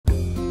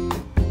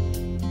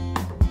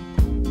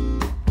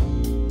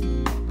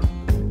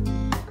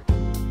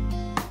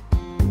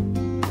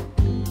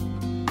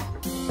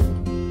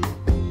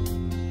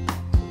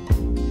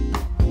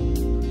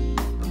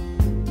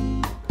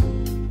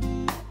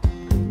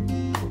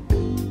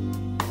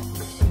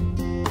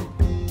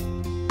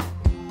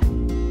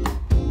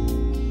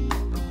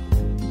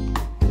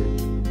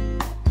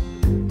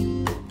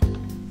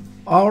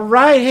All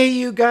right, hey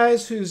you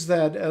guys, who's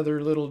that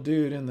other little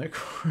dude in the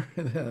corner?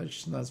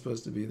 That's not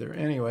supposed to be there.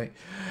 Anyway,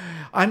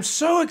 I'm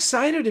so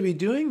excited to be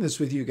doing this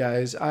with you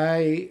guys.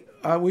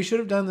 We should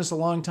have done this a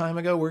long time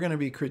ago. We're going to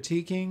be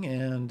critiquing,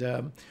 and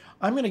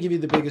I'm going to give you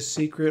the biggest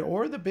secret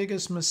or the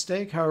biggest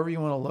mistake, however you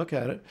want to look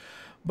at it.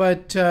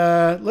 But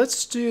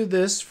let's do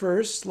this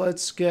first.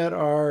 Let's get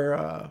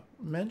our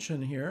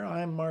mention here.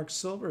 I'm Marc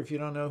Silber, if you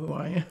don't know who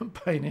I am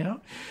by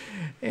now.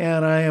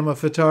 And I am a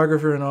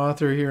photographer and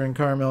author here in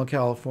Carmel,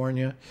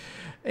 California.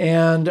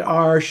 And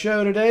our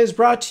show today is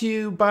brought to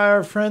you by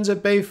our friends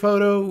at Bay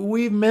Photo.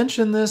 We've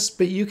mentioned this,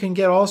 but you can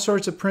get all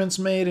sorts of prints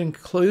made,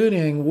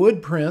 including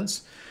wood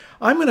prints.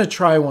 I'm going to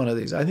try one of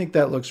these. I think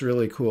that looks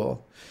really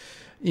cool.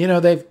 You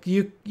know,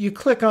 you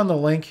click on the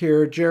link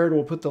here. Jared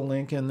will put the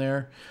link in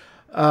there.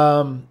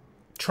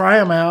 Try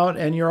them out,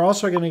 and you're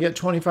also going to get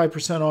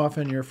 25% off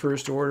in your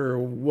first order or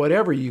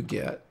whatever you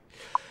get.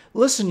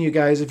 Listen, you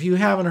guys, if you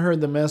haven't heard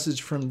the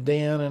message from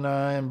Dan and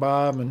I and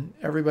Bob and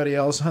everybody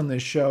else on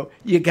this show,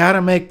 you got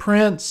to make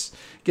prints.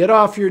 Get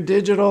off your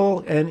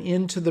digital and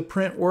into the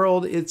print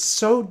world. It's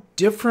so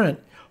different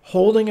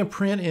holding a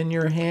print in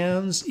your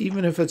hands,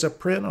 even if it's a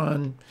print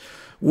on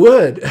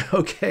wood,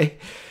 okay?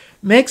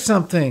 Make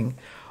something.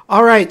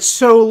 All right,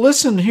 so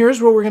listen,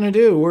 here's what we're going to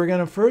do. We're going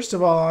to, first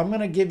of all, I'm going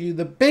to give you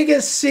the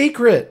biggest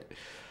secret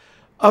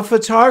of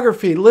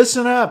photography.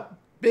 Listen up,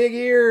 big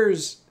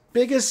ears.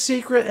 Biggest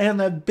secret and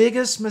the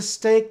biggest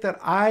mistake that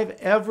I've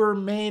ever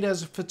made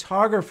as a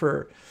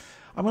photographer.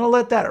 I'm going to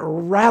let that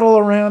rattle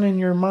around in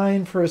your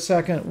mind for a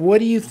second. What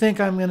do you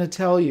think I'm going to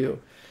tell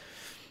you?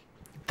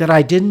 That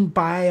I didn't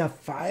buy a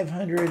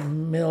 500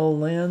 mil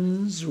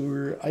lens,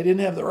 or I didn't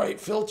have the right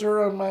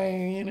filter on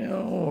my,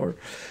 or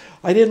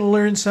I didn't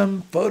learn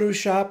some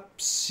Photoshop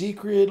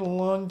secret a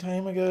long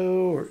time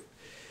ago, or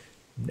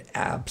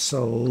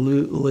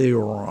absolutely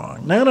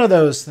wrong. None of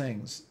those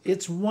things.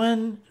 It's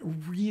one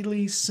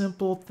really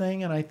simple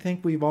thing, and I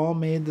think we've all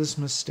made this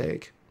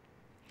mistake.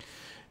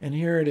 And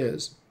here it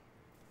is.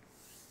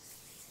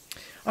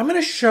 I'm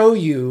going to show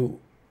you,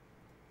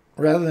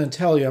 rather than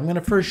tell you, I'm going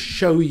to first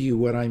show you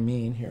what I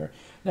mean here.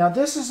 Now,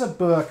 this is a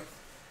book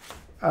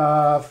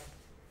of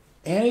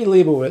Annie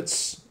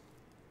Leibovitz,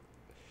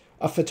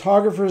 A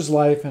Photographer's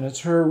Life, and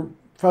it's her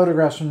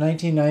photographs from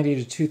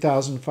 1990 to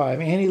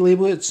 2005. Annie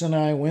Leibovitz and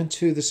I went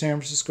to the San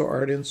Francisco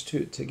Art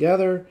Institute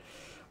together.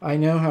 I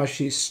know how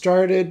she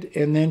started,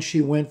 and then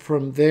she went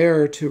from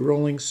there to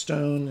Rolling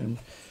Stone and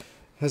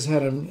has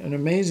had an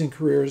amazing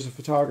career as a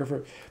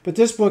photographer. But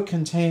this book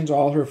contains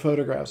all her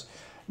photographs.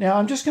 Now,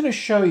 I'm just going to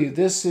show you.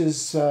 This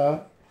is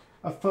a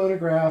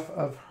photograph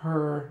of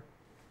her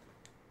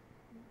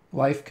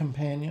life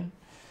companion.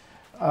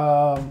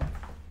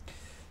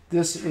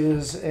 This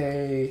is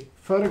a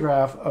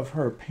photograph of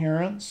her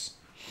parents.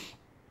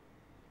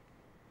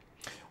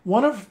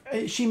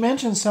 She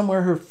mentioned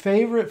somewhere her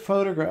favorite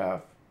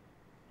photograph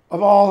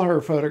of all her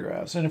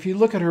photographs, and if you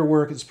look at her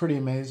work, it's pretty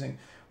amazing.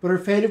 But her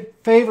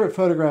favorite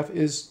photograph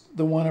is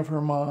the one of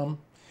her mom,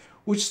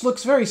 which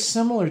looks very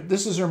similar.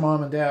 This is her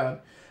mom and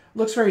dad.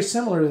 Looks very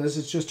similar to this.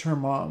 It's just her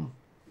mom.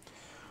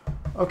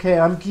 Okay,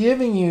 I'm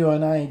giving you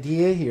an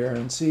idea here,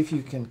 and see if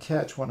you can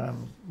catch what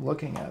I'm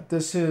looking at.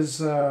 This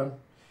is a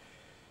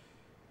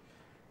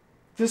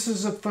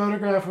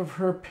photograph of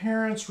her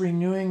parents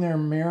renewing their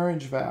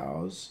marriage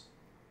vows.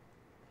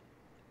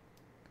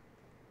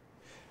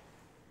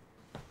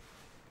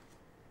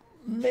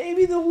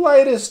 Maybe the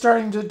light is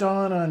starting to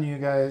dawn on you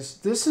guys.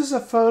 This is a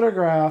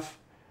photograph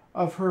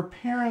of her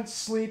parents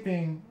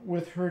sleeping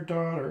with her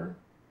daughter.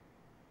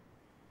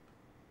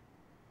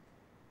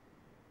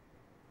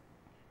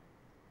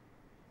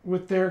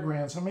 With their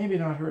grandson. Maybe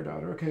not her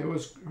daughter. Okay, it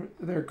was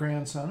their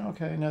grandson.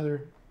 Okay,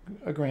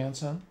 a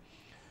grandson.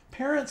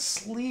 Parents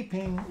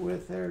sleeping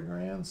with their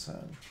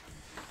grandson.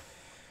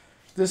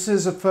 This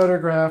is a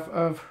photograph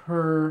of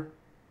her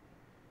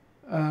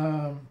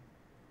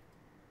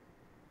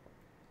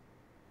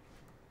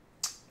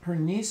her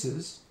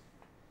nieces.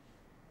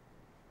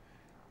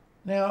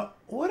 Now,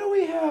 what do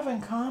we have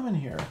in common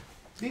here?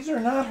 These are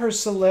not her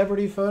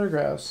celebrity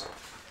photographs.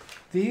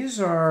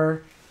 These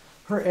are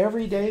her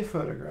everyday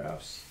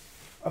photographs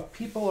of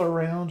people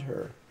around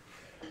her.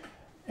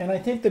 And I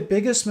think the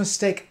biggest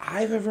mistake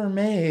I've ever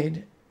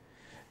made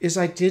is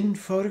I didn't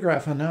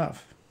photograph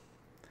enough.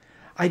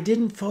 I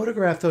didn't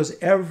photograph those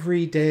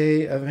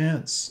everyday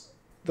events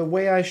the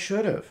way I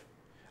should have.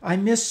 I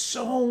missed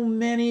so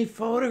many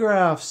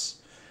photographs.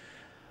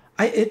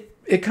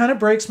 It kind of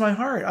breaks my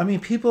heart. I mean,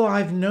 people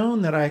I've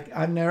known that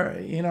I've never,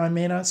 I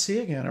may not see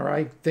again,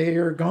 or they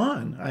are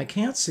gone. I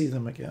can't see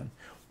them again.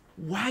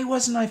 Why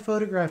wasn't I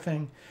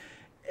photographing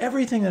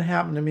everything that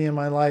happened to me in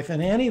my life?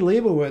 And Annie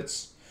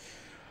Leibovitz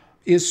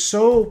is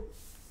so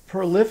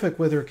prolific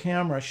with her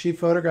camera. She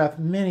photographed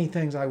many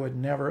things I would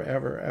never,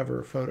 ever,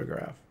 ever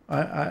photograph.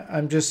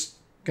 I'm just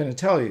going to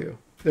tell you.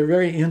 They're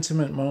very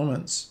intimate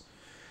moments.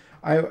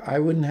 I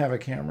wouldn't have a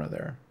camera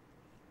there.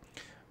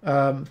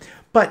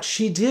 But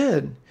she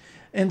did.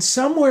 And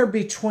somewhere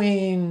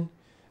between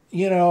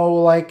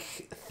like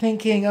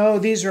thinking, oh,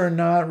 these are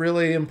not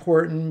really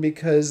important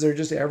because they're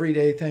just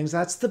everyday things.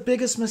 That's the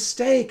biggest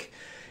mistake.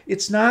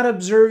 It's not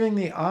observing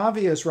the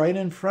obvious right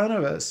in front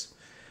of us.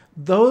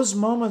 Those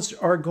moments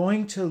are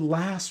going to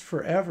last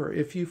forever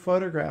if you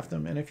photograph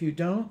them, and if you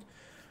don't,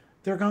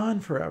 they're gone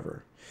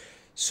forever.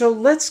 So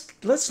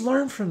let's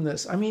learn from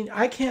this. I mean,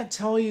 I can't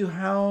tell you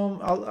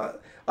how.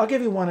 I'll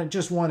give you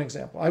just one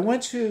example. I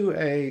went to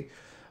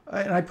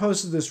and I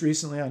posted this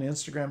recently on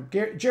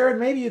Instagram. Jared,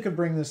 maybe you could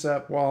bring this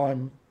up while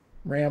I'm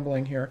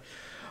rambling here.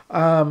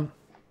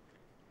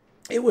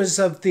 It was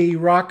of the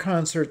rock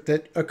concert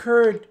that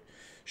occurred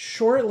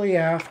shortly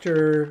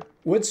after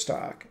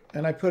Woodstock,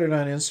 and I put it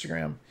on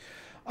Instagram.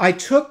 I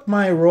took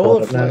my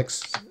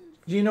Rolleiflex.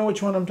 Do you know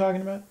which one I'm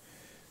talking about?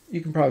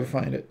 You can probably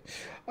find it.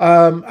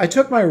 I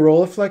took my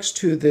Rolleiflex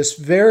to this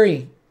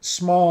very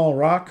small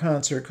rock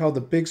concert called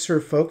the Big Sur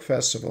Folk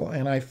Festival,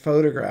 and I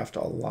photographed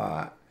a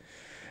lot.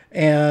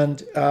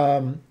 And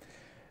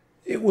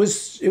it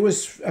was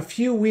a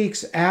few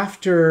weeks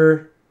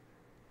after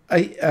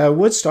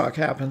Woodstock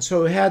happened,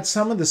 so it had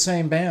some of the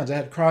same bands. It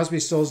had Crosby,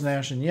 Stills,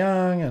 Nash and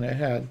Young, and it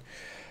had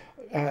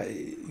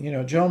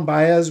Joan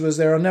Baez was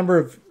there. A number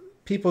of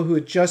people who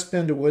had just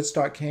been to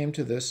Woodstock came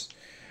to this.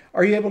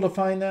 Are you able to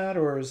find that,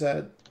 or is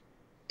that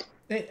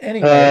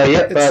anyway?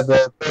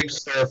 The Big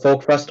Sur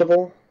Folk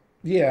Festival.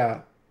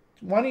 Yeah.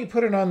 Why don't you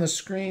put it on the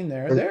screen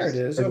there? There it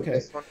is. Is it Okay.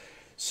 this one?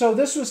 So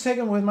this was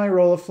taken with my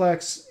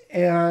Rolleiflex,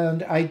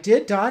 and I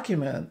did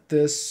document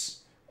this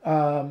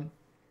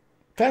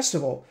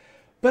festival,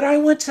 but I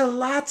went to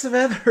lots of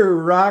other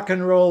rock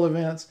and roll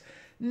events.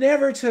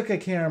 Never took a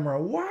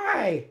camera.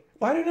 Why?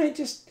 Why didn't I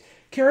just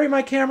carry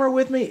my camera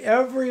with me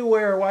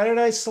everywhere? Why did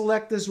I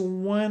select this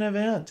one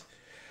event?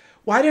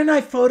 Why didn't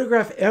I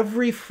photograph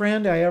every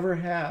friend I ever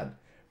had?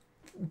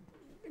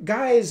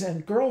 Guys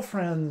and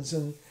girlfriends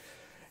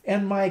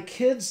and my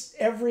kids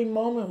every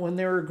moment when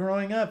they were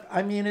growing up.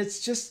 I mean, it's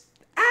just,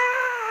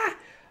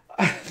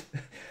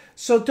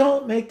 So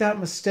don't make that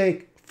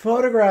mistake.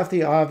 Photograph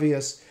the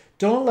obvious.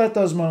 Don't let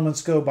those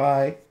moments go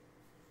by.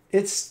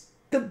 It's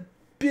the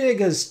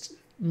biggest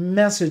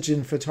message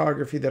in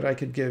photography that I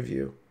could give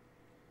you.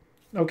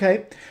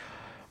 Okay?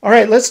 All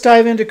right, let's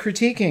dive into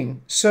critiquing.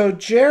 So,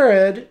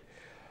 Jared,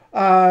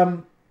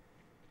 bring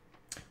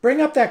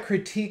up that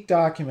critique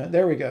document.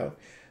 There we go.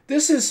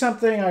 This is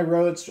something I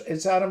wrote.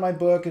 It's out of my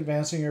book,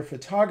 Advancing Your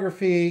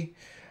Photography.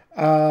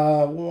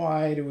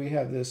 Why do we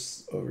have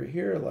this over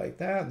here like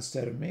that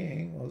instead of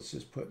me? Well, let's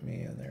just put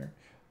me in there.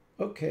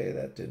 Okay,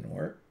 that didn't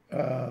work.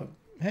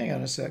 Hang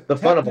on a sec. The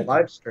fun of a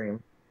live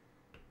stream.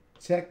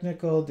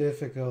 Technical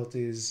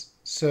difficulties.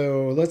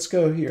 So let's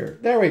go here.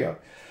 There we go.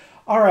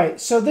 All right.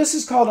 So this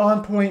is called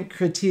On Point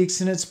Critiques,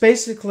 and it's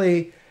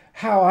basically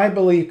how I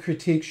believe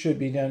critiques should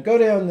be done. Go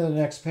down to the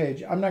next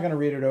page. I'm not going to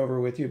read it over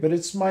with you, but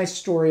it's my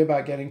story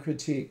about getting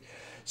critiqued.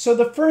 So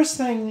the first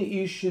thing that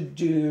you should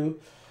do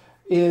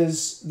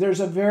is there's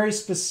a very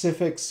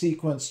specific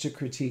sequence to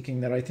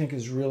critiquing that I think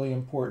is really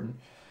important.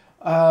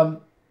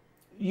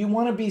 You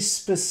want to be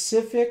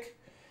specific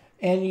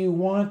and you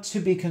want to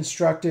be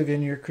constructive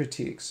in your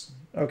critiques.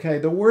 Okay,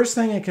 the worst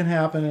thing that can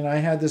happen, and I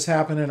had this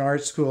happen in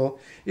art school,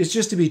 is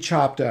just to be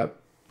chopped up.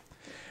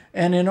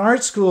 And in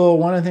art school,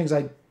 one of the things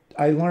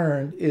I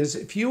learned is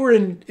if you were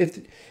in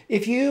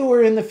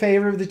the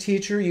favor of the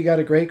teacher, you got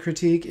a great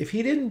critique. If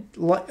he didn't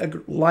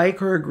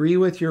like or agree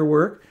with your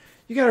work,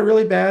 you got a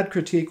really bad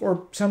critique,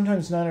 or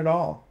sometimes none at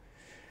all.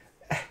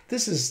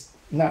 This is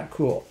not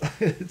cool.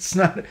 It's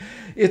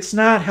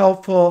not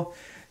helpful.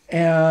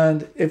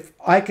 And if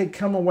I could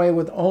come away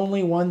with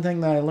only one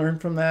thing that I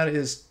learned from that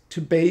is to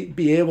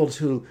be able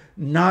to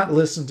not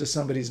listen to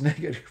somebody's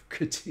negative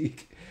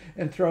critique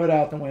and throw it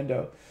out the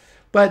window.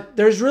 But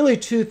there's really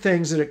two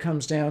things that it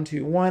comes down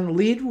to. One,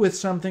 lead with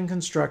something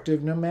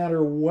constructive no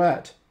matter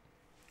what.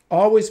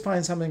 Always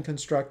find something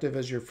constructive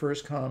as your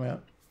first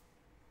comment.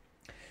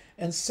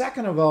 And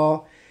second of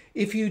all,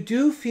 if you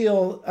do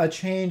feel a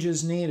change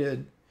is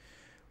needed,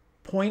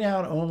 point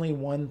out only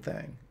one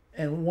thing,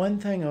 and one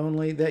thing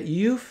only that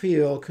you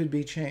feel could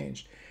be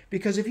changed.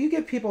 Because if you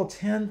give people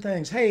 10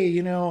 things, hey,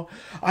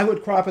 I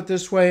would crop it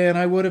this way and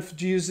I would have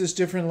used this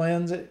different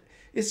lens,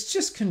 it's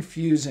just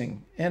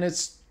confusing and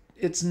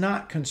it's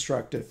not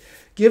constructive.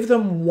 Give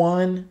them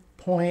 1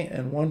 point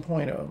and 1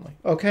 point only.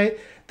 Okay?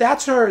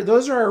 Those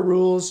are our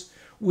rules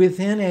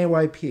within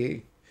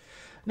AYP.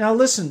 Now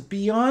listen,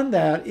 beyond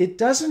that, it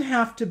doesn't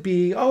have to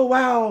be, oh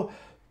wow,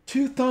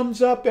 2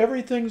 thumbs up,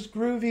 everything's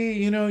groovy,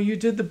 you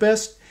did the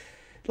best.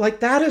 Like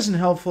that isn't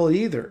helpful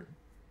either.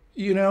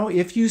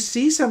 If you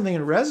see something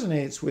that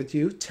resonates with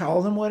you,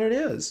 tell them what it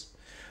is.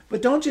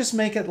 But don't just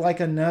make it like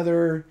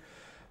another,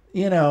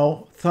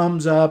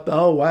 thumbs up,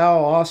 oh wow,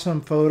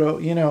 awesome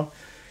photo,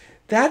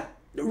 that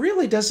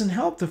really doesn't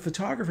help the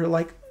photographer.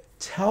 Like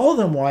tell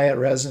them why it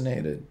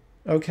resonated,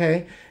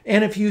 okay?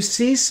 And if you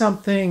see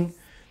something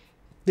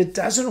that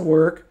doesn't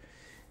work,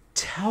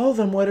 tell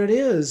them what it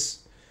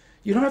is.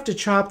 You don't have to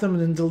chop them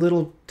into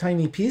little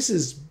tiny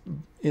pieces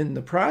in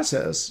the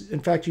process.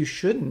 In fact, you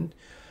shouldn't.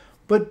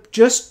 But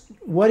just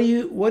what do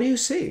you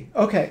see?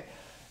 Okay.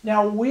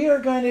 Now we are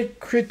going to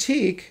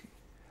critique,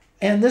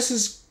 and this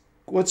is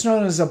what's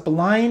known as a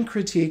blind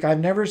critique. I've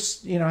never,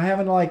 I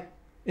haven't like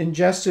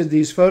ingested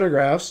these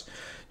photographs.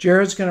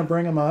 Jared's going to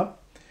bring them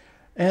up,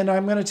 and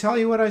I'm going to tell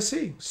you what I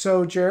see.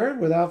 So, Jared,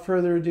 without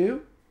further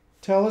ado,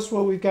 tell us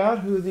what we've got,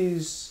 who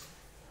these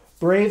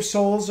brave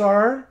souls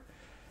are,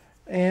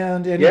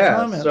 and any Yeah,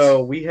 comments.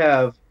 so we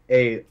have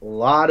a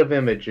lot of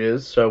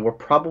images, so we're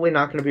probably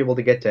not going to be able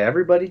to get to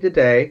everybody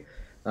today.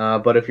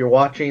 But if you're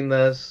watching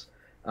this,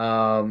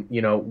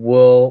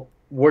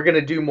 we're going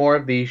to do more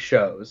of these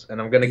shows,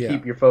 and I'm going to Yeah.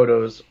 keep your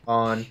photos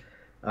on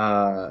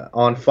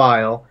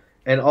file.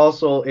 And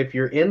also, if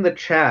you're in the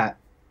chat,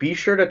 be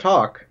sure to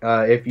talk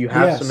if you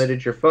have Yes.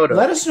 submitted your photos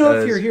Let us know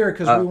if you're because here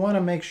because we want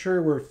to make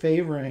sure we're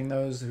favoring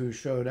those who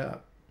showed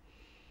up.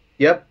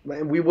 yep,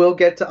 and we will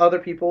get to other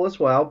people as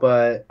well,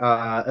 but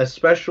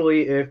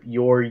especially if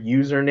your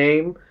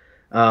username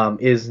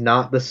is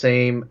not the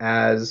same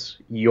as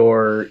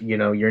your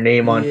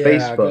name on Yeah, good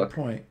Facebook.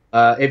 point.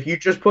 If you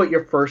just put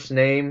your first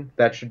name,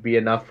 that should be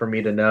enough for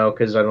me to know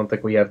because I don't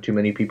think we have too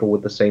many people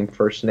with the same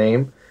first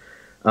name.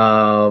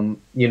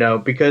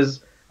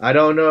 Because I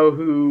don't know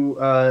who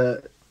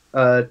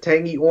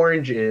Tangy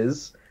Orange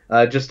is,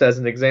 just as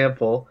an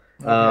example.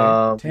 Okay.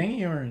 Um,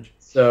 Tangy orange.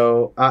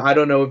 so I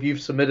don't know if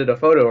you've submitted a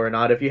photo or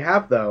not. If you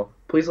have, though,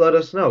 please let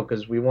us know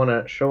because we want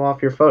to show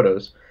off your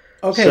photos.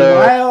 Okay, So,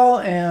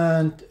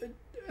 Lyle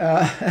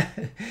uh,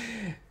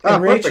 and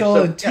perfect. Rachel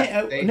So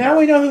yes, they now have,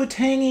 we know who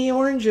Tangy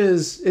Orange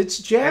is. It's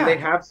and they Jack.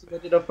 have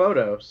submitted a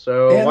photo.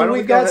 So And why then don't we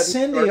we've go got ahead and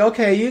Cindy. start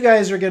Okay, you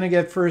guys are going to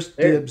get first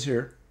there? dibs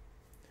here.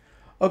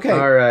 Okay,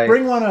 All right.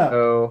 bring one up.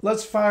 So,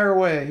 Let's fire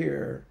away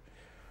here.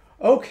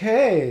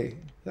 Okay,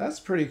 that's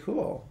pretty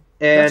cool.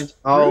 and That's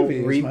I'll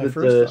groovy, is read my the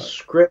first thought.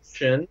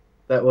 description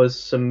that was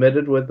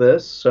submitted with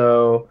this.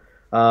 So,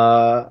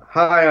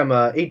 hi, I'm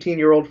a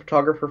 18-year-old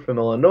photographer from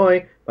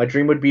Illinois. My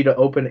dream would be to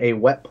open a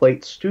wet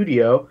plate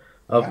studio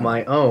of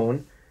my Wow.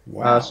 own.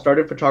 Wow.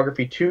 Started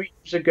photography 2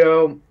 years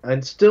ago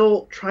and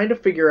still trying to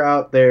figure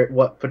out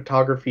what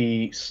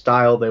photography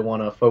style they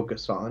want to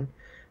focus on.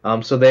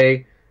 So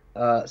they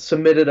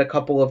submitted a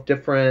couple of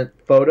different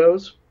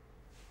photos,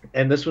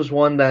 and this was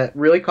one that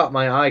really caught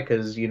my eye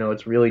because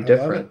it's really I love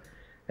different. it.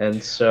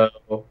 And so,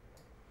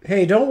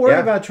 Hey, don't worry yeah,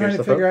 about trying here's to the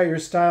figure photo. out your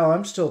style.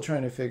 I'm still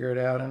trying to figure it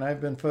out, and I've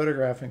been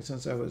photographing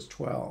since I was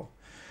 12.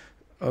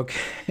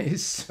 Okay,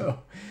 so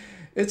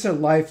it's a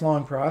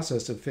lifelong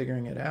process of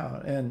figuring it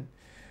out. And,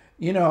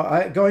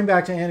 going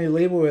back to Annie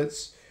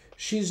Leibovitz,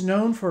 she's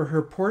known for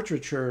her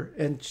portraiture,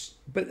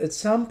 but at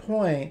some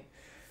point,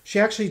 she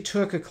actually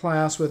took a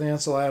class with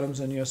Ansel Adams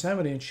in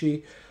Yosemite, and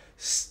she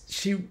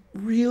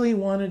really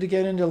wanted to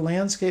get into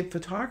landscape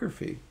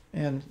photography,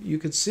 and you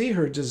could see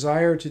her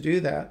desire to do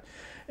that.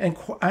 And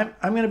I'm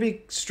going to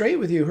be straight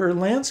with you. Her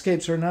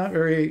landscapes are not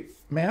very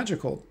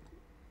magical.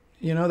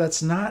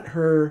 That's not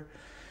her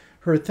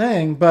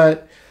thing.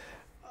 But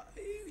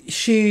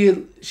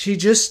she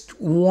just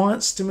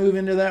wants to move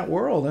into that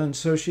world, and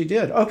so she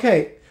did.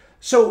 Okay,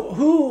 so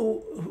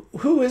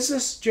who is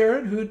this,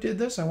 Jared? Who did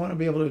this? I want to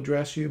be able to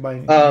address you by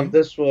name.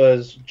 This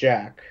was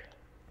Jack.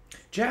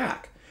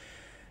 Jack.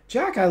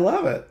 Jack, I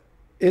love it.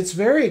 It's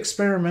very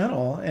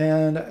experimental,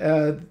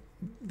 and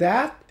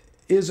that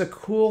is a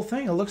cool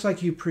thing. It looks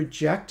like you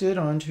projected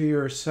onto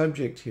your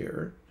subject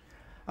here.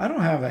 I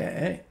don't have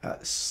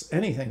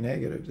anything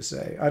negative to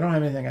say. I don't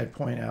have anything I'd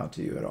point out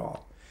to you at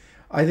all.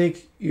 I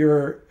think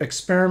your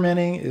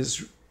experimenting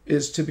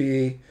is to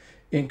be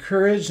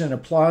encouraged and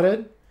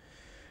applauded,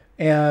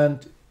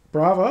 and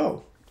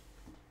bravo.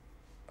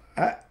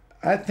 I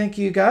I think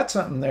you got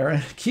something there,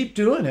 and keep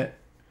doing it.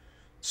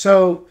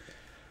 So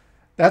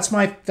that's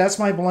my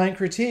blind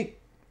critique.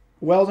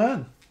 Well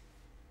done.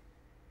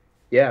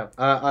 Yeah,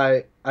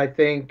 I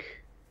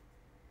think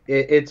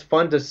it's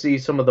fun to see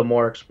some of the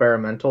more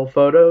experimental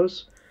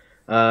photos,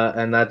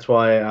 and that's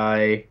why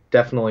I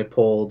definitely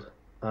pulled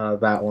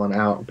that one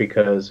out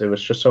because it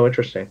was just so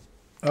interesting.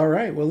 All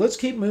right. Well, let's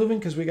keep moving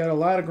because we got a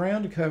lot of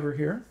ground to cover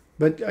here.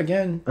 But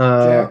again, Uh,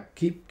 Jack,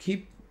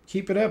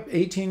 keep it up.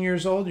 18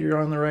 years old, you're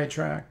on the right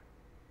track.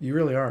 You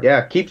really are.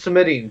 yeah, keep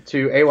submitting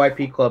to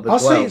AYP Club I'll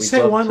as well. We'd say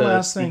love one to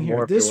last see thing here.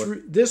 more of your work.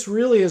 This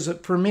really is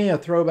for me a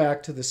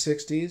throwback to the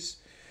 '60s,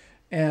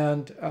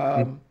 and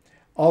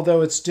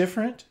although it's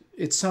different,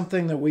 it's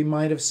something that we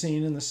might have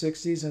seen in the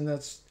 '60s, and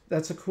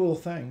that's a cool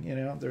thing.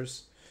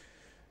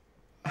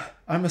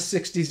 I'm a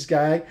 '60s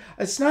guy.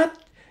 It's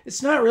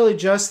not really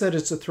just that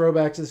it's a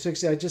throwback to the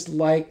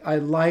 '60s. I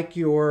like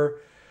your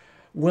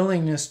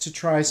willingness to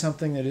try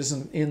something that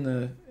isn't in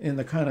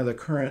the kind of the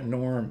current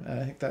norm. I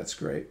think that's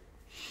great.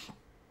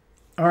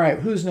 All right,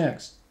 who's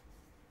next?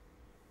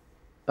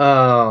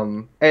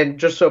 And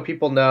just so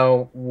people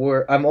know,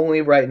 I'm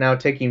only right now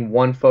taking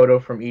one photo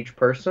from each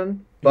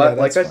person, Yeah, but that's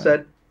like I fine.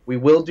 said, we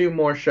will do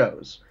more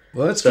shows.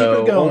 Well, let's keep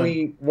it So going.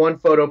 only one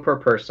photo per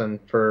person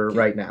for Keep,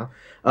 right now.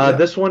 yeah.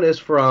 This one is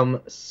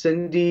from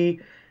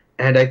Cindy,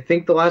 and I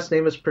think the last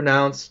name is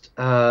pronounced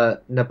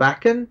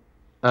Nabakan.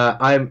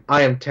 I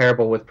am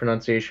terrible with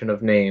pronunciation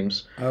of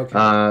names,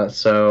 Okay.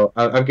 so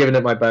I'm giving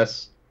it my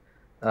best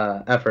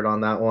effort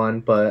on that one,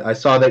 but I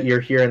saw that you're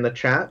here in the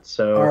chat, All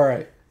so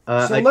right. So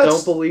I don't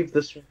let's, believe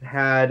this one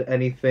had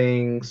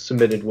anything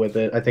submitted with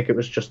it. I think it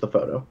was just the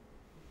photo.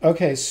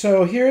 okay,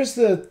 so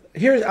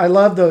I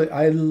love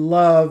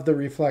the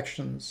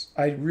reflections.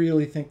 I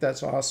really think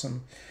that's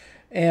awesome.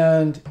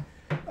 And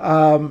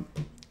um,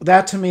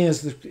 that to me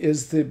is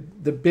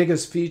the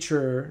biggest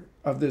feature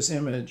of this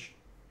image.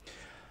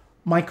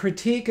 My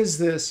critique is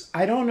this: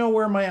 I don't know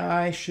where my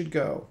eye should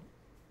go.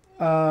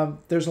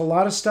 There's a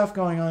lot of stuff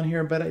going on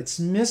here, but it's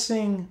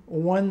missing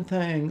one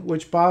thing,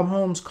 which Bob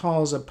Holmes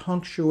calls a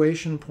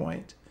punctuation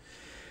point.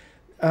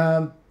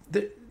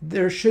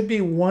 There should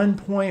be one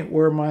point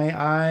where my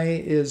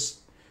eye is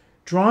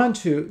drawn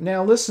to.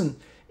 Now, listen,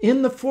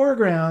 in the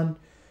foreground,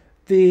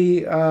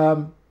 the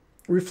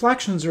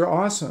reflections are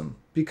awesome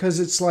because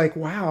it's like,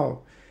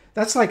 wow,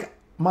 that's like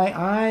my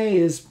eye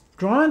is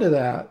drawn to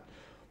that.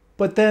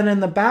 But then in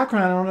the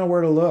background, I don't know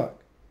where to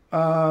look.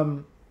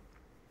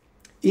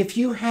 If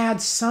you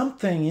had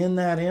something in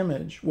that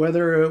image,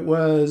 whether it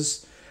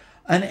was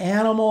an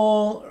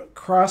animal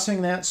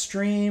crossing that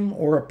stream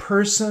or a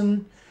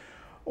person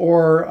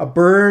or a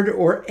bird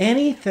or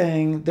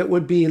anything that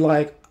would be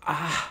like,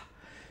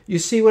 you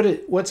see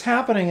what's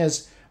happening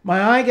is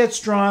my eye gets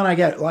drawn, I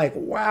get like,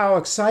 wow,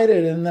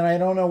 excited, and then I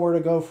don't know where to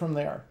go from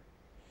there.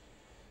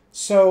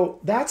 So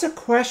that's a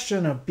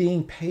question of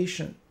being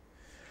patient.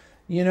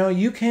 You know,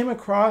 you came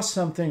across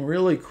something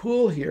really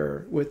cool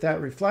here with that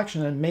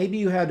reflection, and maybe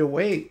you had to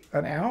wait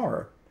an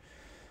hour.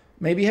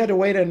 Maybe you had to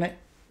wait a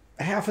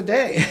half a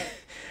day.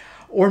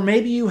 Or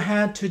maybe you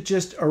had to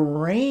just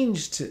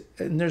arrange to,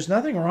 and there's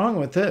nothing wrong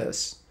with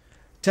this,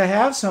 to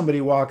have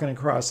somebody walking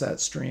across that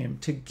stream,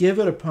 to give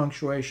it a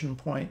punctuation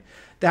point.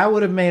 That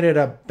would have made it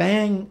a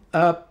bang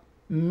up,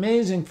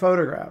 amazing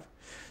photograph.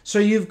 So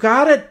you've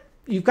got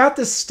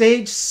the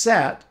stage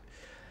set.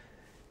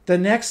 The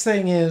next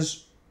thing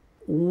is,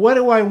 what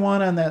do I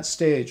want on that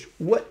stage?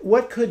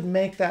 What could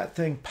make that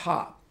thing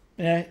pop?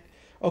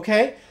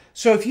 Okay,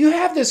 so if you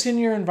have this in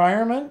your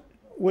environment,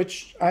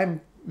 which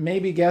I'm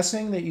maybe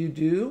guessing that you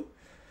do,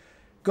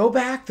 go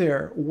back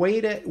there,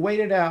 wait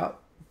it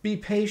out, be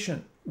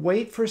patient,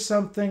 wait for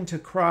something to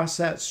cross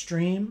that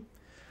stream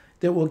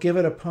that will give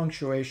it a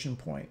punctuation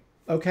point.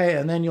 Okay,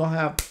 and then you'll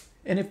have,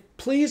 and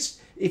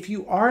if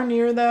you are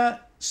near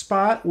that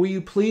spot, will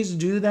you please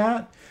do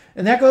that?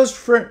 And that goes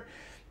for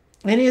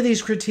any of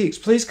these critiques.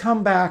 Please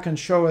come back and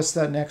show us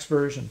that next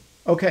version.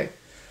 Okay.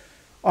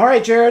 All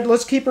right, Jared,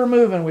 let's keep her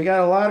moving. We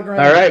got a lot of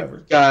ground All to right, cover.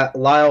 got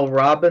Lyle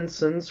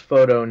Robinson's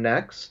photo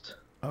next.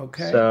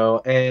 Okay.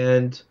 So,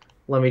 and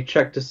let me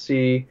check to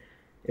see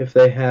if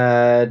they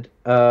had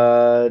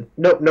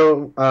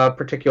no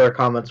particular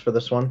comments for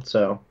this one.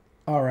 So,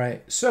 All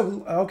right.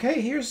 So,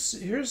 okay,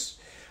 here's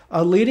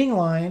a leading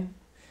line,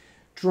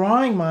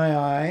 drawing my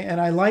eye,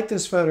 and I like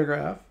this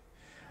photograph.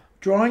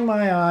 Drawing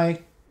my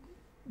eye,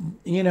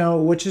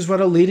 which is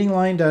what a leading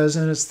line does,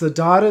 and it's the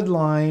dotted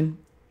line.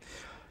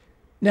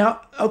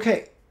 Now,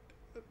 okay,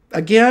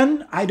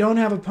 again, I don't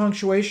have a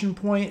punctuation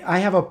point. I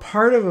have a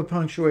part of a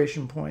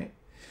punctuation point.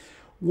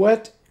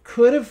 What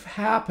could have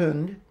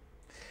happened,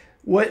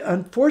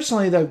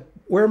 unfortunately,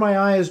 where my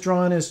eye is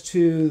drawn is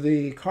to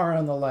the car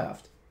on the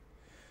left,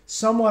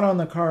 somewhat on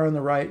the car on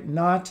the right,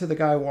 not to the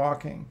guy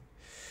walking.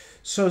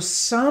 So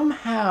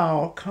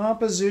somehow,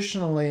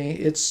 compositionally,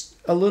 it's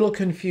a little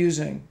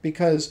confusing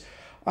because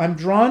I'm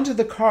drawn to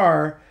the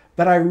car,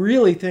 but I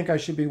really think I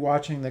should be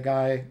watching the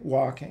guy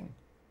walking.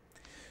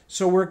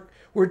 So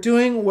we're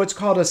doing what's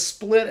called a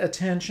split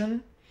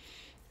attention,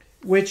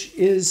 which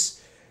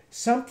is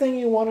something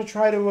you want to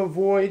try to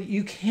avoid.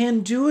 You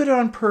can do it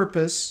on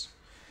purpose.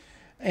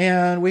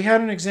 And we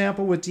had an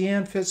example with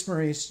Deanne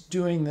Fitzmaurice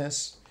doing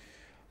this,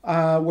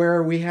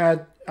 where we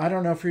had, I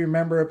don't know if you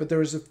remember it, but there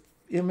was an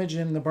image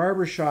in the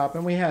barber shop,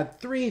 and we had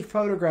 3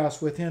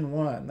 photographs within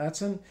one.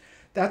 That's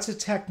a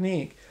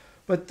technique.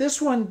 But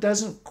this one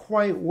doesn't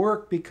quite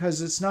work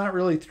because it's not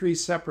really 3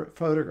 separate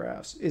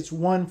photographs. It's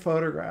one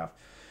photograph.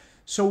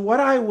 So what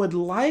I would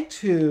like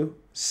to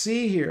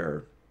see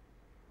here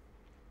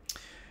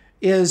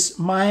is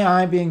my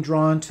eye being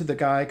drawn to the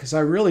guy, because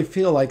I really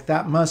feel like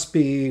that must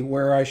be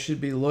where I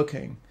should be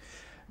looking.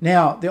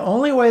 Now, the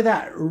only way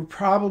that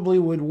probably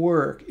would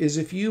work is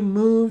if you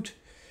moved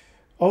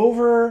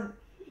over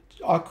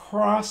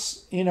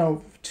across,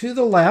 to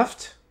the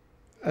left.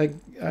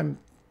 I'm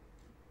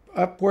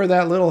up where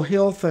that little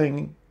hill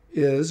thing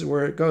is,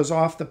 where it goes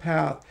off the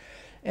path,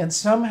 and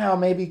somehow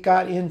maybe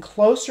got in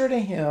closer to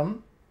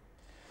him.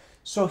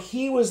 So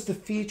he was the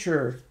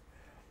feature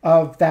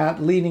of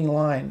that leading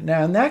line.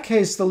 Now, in that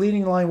case, the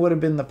leading line would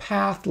have been the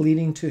path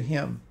leading to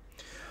him.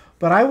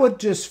 But I would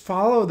just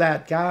follow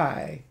that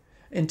guy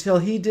until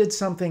he did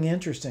something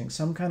interesting,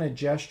 some kind of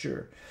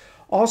gesture.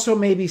 Also,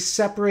 maybe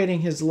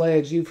separating his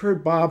legs. You've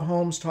heard Bob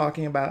Holmes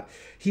talking about,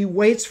 he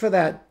waits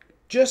for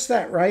just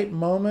that right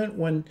moment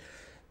when,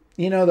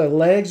 the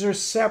legs are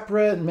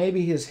separate and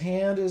maybe his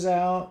hand is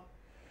out.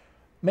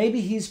 Maybe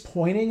he's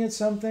pointing at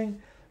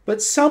something,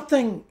 but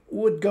something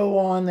would go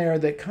on there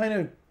that kind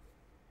of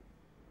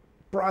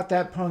brought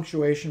that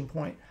punctuation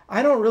point.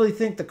 I don't really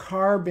think the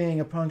car being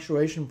a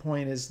punctuation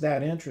point is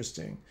that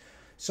interesting.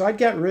 So I'd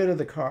get rid of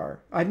the car.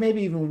 I'd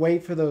maybe even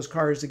wait for those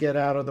cars to get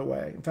out of the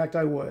way. In fact,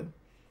 I would.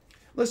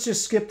 Let's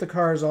just skip the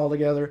cars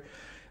altogether.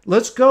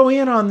 Let's go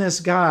in on this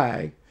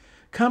guy.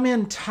 Come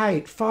in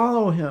tight.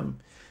 Follow him.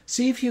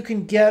 See if you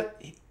can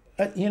get,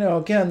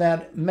 again,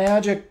 that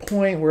magic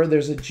point where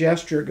there's a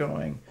gesture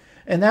going.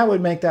 And that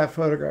would make that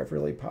photograph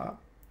really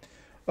pop.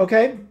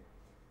 Okay?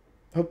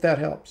 Hope that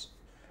helps.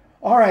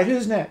 All right,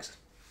 who's next?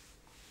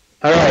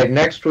 All right,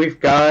 next we've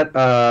got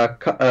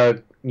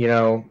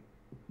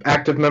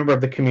active member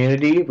of the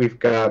community. We've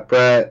got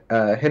Brett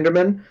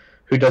Hinderman,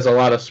 who does a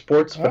lot of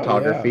sports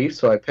photography. Yeah.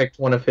 So I picked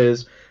one of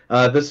his.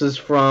 This is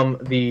from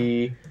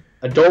the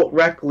Adult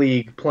Rec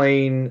League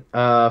playing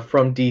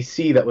from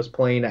DC that was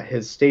playing at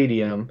his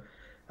stadium.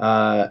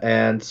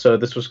 And so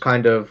this was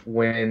kind of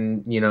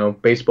when,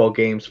 baseball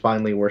games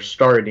finally were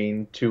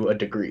starting to a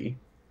degree.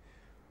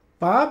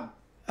 Bob,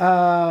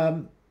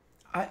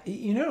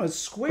 it's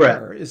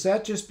square. Brett. Is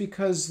that just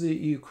because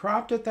you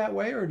cropped it that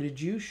way, or did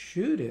you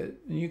shoot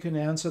it? And you can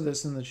answer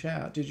this in the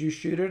chat. Did you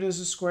shoot it as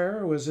a square,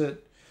 or was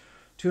it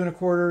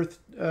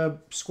 2.25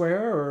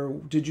 square,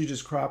 or did you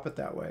just crop it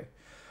that way?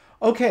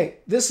 Okay,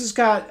 this has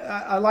got,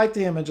 I like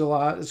the image a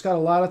lot. It's got a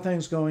lot of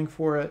things going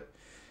for it.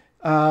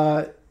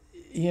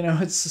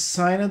 It's a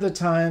sign of the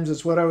times.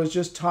 It's what I was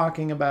just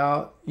talking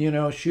about,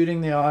 shooting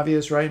the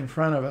obvious right in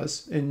front of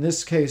us. In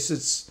this case,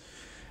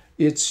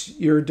 it's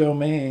your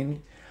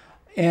domain.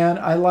 And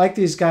I like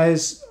these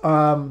guys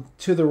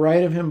to the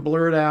right of him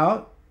blurred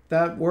out.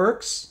 That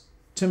works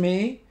to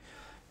me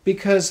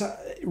because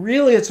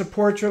really it's a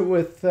portrait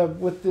with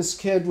this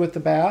kid with the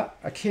bat.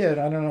 A kid.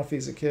 I don't know if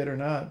he's a kid or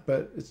not,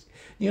 but it's,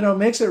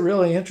 makes it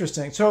really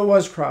interesting. So it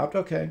was cropped.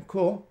 Okay,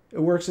 cool. It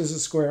works as a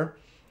square.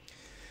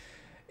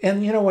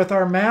 And with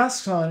our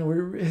masks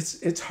on,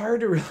 it's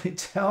hard to really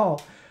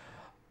tell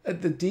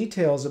the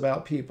details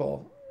about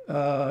people.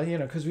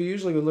 Because we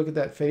usually would look at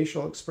that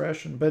facial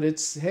expression, but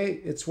it's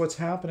what's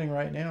happening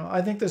right now.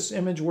 I think this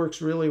image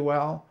works really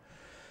well.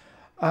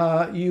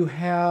 You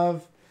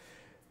have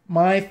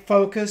my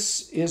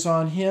focus is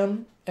on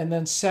him, and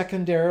then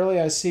secondarily,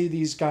 I see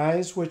these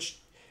guys, which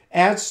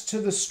adds to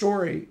the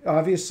story.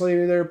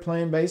 Obviously, they're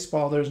playing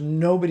baseball. There's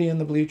nobody in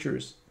the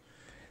bleachers.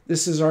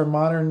 This is our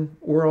modern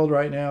world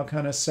right now,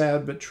 kind of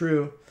sad but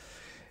true.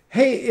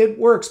 Hey, it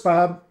works,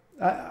 Bob.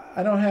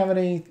 I don't have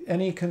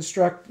anything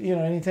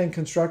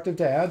constructive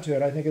to add to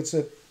it. I think it's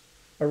a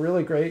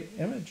really great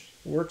image.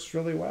 It works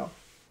really well.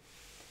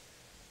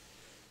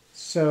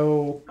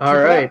 So all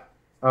right,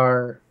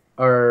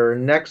 our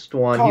next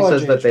one. He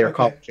says that they are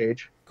college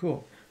age.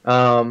 Cool.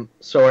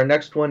 So our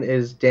next one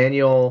is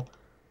Daniel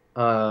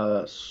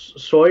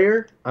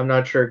Sawyer. I'm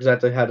not sure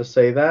exactly how to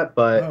say that,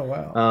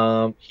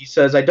 but he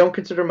says, I don't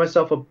consider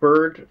myself a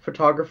bird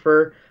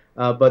photographer,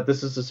 but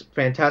this is a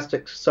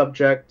fantastic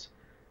subject.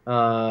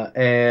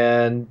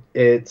 And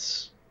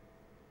it's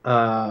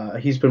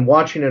he's been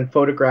watching and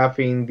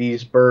photographing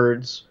these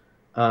birds,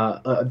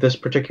 this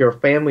particular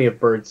family of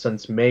birds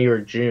since May or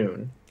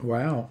June.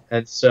 Wow.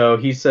 And so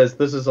he says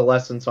this is a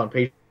lesson on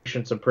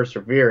patience and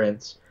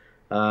perseverance.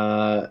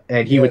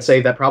 And he would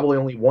say that probably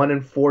only 1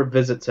 in 4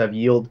 visits have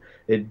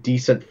yielded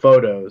decent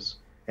photos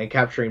and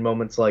capturing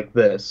moments like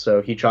this.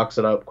 So he chalks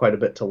it up quite a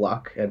bit to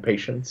luck and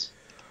patience.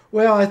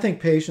 Well, I think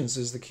patience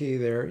is the key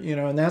there,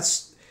 and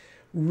that's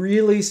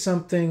really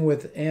something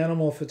with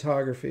animal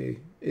photography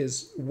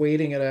is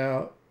waiting it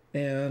out.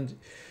 And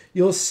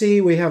you'll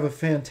see we have a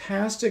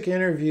fantastic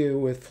interview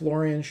with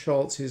Florian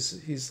Schultz.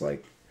 He's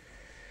like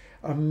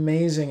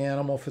amazing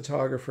animal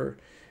photographer.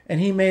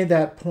 And he made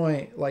that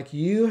point, like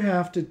you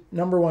have to,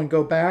 number one,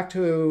 go back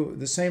to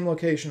the same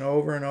location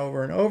over and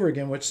over and over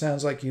again, which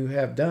sounds like you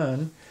have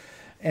done,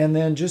 and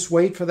then just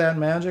wait for that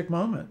magic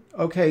moment.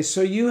 Okay,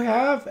 so you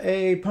have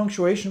a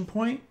punctuation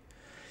point.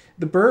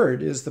 The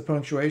bird is the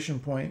punctuation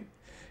point.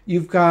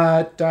 You've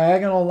got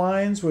diagonal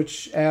lines,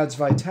 which adds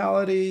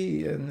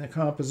vitality in the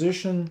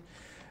composition.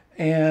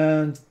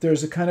 And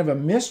there's a kind of a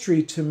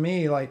mystery to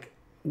me, like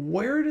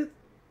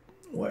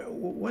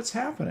what's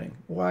happening?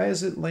 Why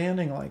is it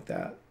landing like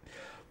that?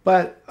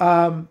 But,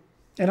 and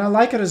I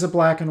like it as a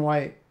black and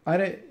white.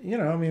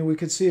 We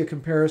could see a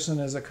comparison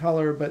as a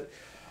color, but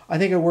I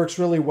think it works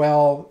really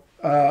well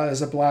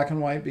as a black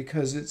and white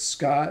because it's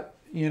got,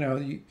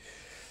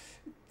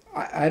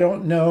 I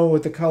don't know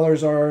what the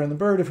colors are in the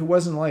bird. If it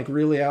wasn't like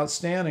really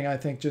outstanding, I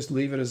think just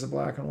leave it as a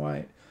black and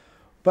white.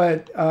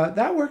 But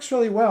that works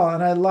really well.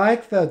 And I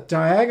like the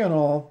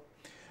diagonal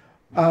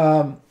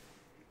kind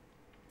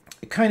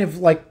of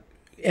like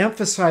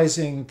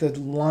emphasizing the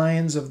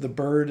lines of the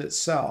bird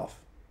itself.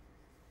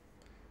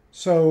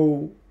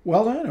 So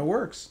well done, it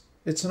works.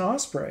 It's an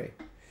osprey.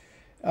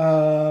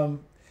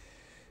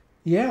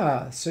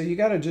 Yeah, so you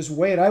got to just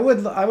wait. I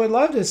would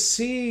love to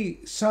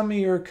see some of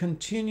your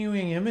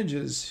continuing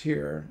images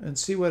here and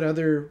see what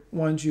other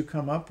ones you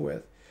come up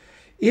with.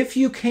 If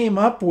you came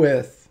up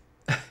with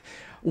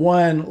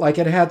one like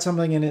it had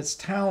something in its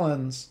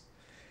talons,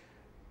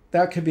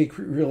 that could be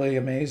really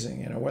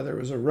amazing. You know, whether it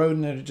was a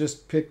rodent that had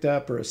just picked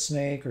up or a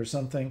snake or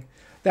something.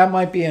 That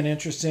might be an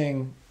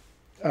interesting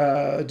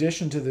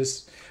addition to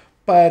this,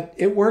 but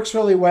it works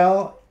really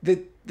well.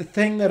 The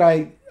thing that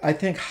I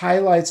think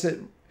highlights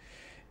it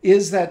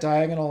is that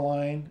diagonal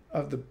line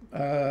of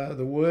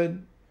the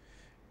wood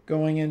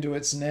going into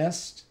its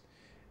nest,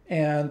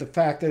 and the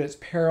fact that it's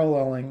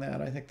paralleling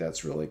that. I think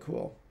that's really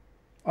cool.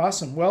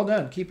 Awesome. Well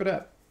done. Keep it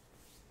up.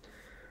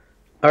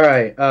 All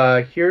right.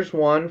 Here's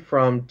one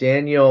from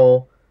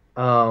Daniel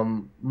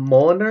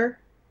Moliner.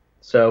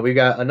 So we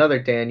got another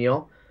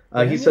Daniel.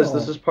 He says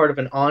this Daniel. is part of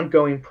an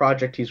ongoing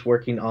project he's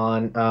working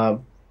on.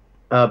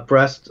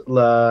 Brest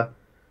La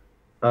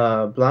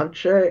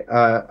Blanche.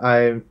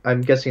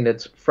 I'm guessing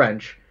it's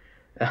French,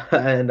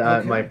 and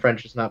my Okay.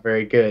 French is not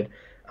very good.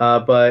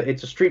 But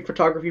it's a street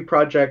photography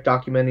project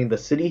documenting the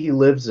city he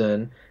lives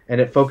in,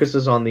 and it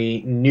focuses on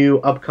the new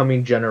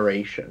upcoming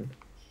generation.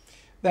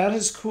 That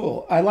is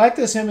cool. I like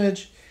this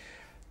image.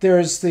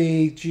 There's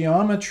the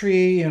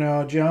geometry. You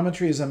know,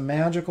 geometry is a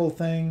magical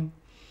thing,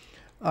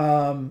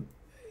 and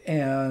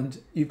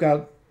you've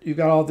got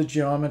all the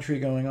geometry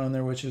going on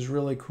there, which is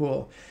really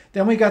cool.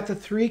 Then we got the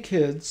three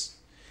kids.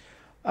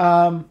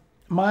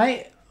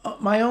 My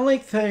my only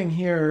thing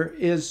here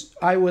is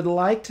I would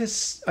like to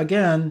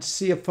again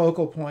see a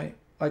focal point.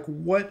 Like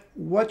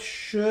what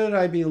should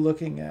I be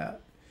looking at?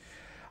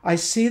 I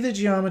see the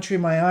geometry.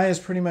 My eye is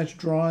pretty much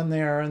drawn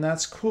there, and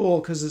that's cool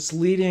because it's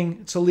leading.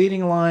 It's a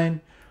leading line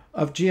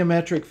of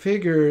geometric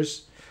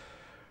figures.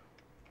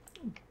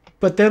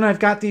 But then I've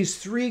got these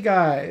three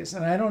guys,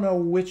 and I don't know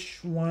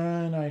which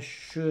one I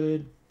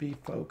should be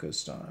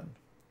focused on.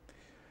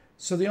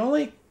 So the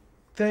only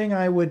thing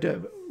I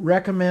would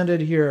recommend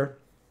it here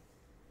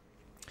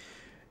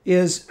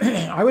is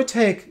I would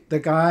take the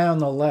guy on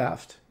the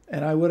left,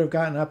 and I would have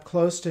gotten up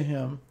close to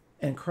him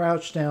and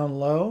crouched down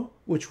low,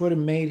 which would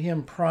have made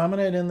him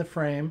prominent in the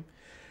frame.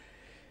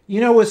 You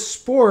know, with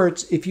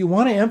sports, if you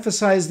want to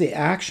emphasize the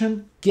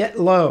action, get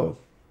low.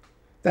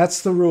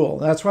 That's the rule.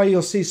 That's why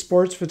you'll see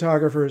sports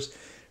photographers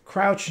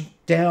crouch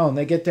down.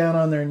 They get down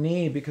on their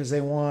knee because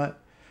they want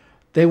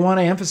to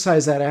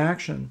emphasize that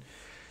action.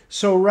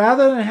 So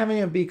rather than having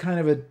it be kind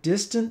of a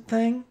distant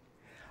thing,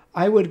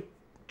 I would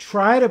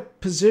try to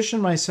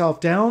position myself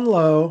down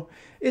low.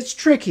 It's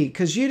tricky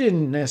because you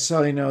didn't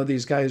necessarily know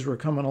these guys were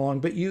coming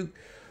along, but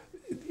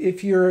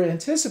if you're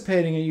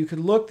anticipating it, you could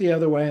look the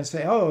other way and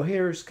say, "Oh,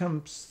 here's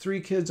comes three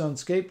kids on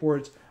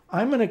skateboards.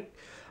 I'm gonna,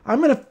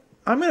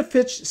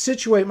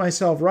 situate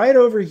myself right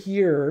over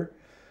here,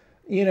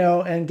 you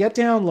know, and get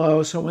down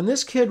low. So when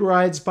this kid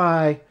rides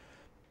by,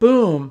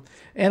 boom."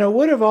 And it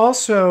would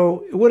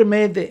have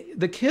made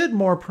the kid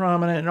more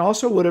prominent, and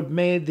also would have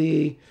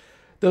made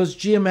those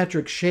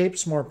geometric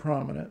shapes more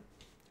prominent.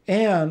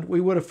 And we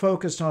would have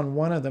focused on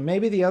one of them.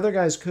 Maybe the other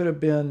guys could have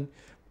been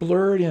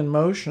blurred in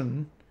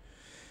motion.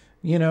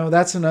 You know,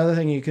 that's another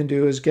thing you can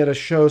do is get a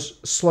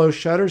slow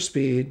shutter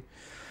speed.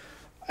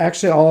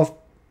 Actually,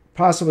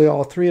 possibly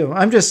all three of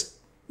them.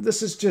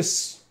 This is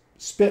just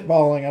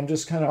spitballing. I'm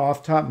just kind of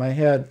off the top of my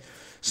head.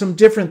 Some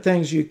different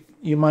things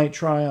you might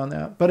try on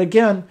that. But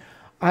again,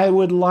 I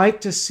would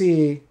like to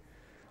see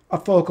a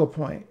focal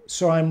point.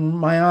 So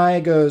my eye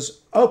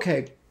goes,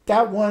 okay,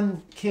 that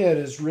one kid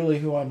is really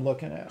who I'm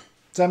looking at.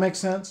 Does that make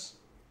sense?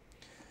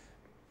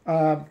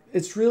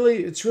 It's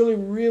really,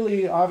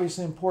 really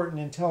obviously important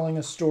in telling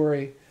a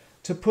story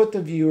to put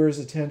the viewer's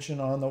attention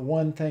on the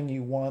one thing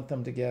you want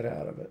them to get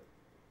out of it.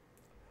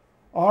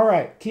 All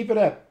right, keep it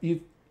up.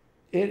 And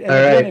All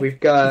again, right, we've if you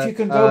got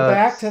can go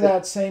back to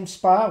that same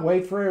spot,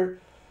 wait for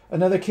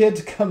another kid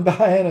to come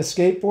by on a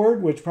skateboard,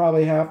 which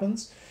probably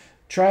happens.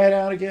 Try it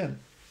out again.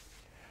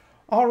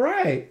 All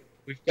right.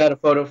 we've got a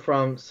photo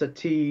from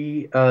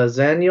Sati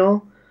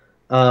Zaniel,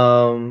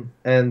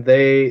 and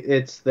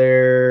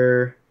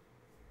they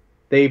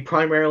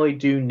primarily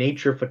do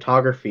nature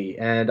photography,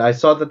 and I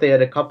saw that they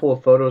had a couple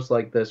of photos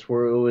like this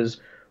where it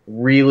was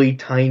really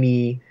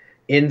tiny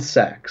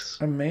insects,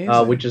 which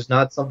Amazing. is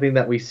not something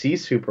that we see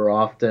super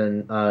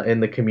often in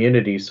the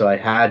community. So I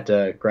had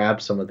to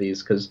grab some of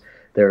these because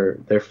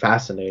they're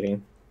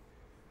fascinating.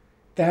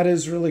 That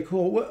is really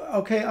cool.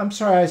 Okay, I'm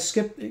sorry, I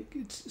skipped.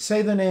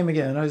 Say the name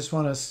again. I just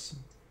want to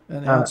Uh,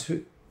 announce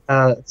who.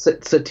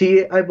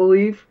 Sati, I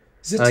believe.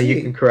 You can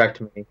Zati. correct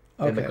me in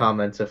the Okay.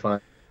 comments if I'm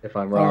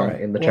All wrong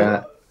right. in the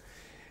chat.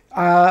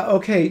 Well,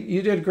 okay,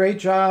 you did a great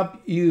job.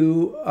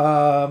 You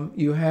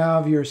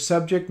have your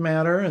subject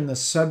matter and the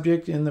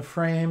subject in the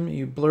frame.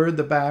 You blurred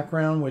the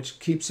background, which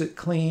keeps it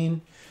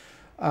clean.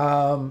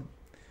 Um,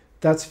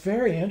 that's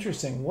very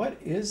interesting. What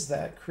is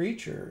that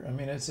creature? I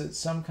mean, is it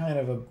some kind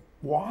of a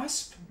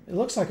wasp? It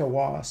looks like a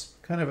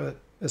wasp, kind of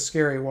a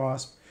scary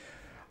wasp.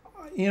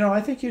 You know,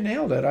 I think you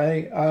nailed it.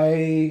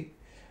 My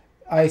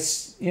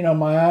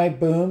eye,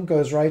 boom,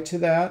 goes right to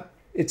that.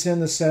 It's in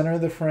the center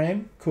of the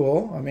frame.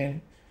 Cool. I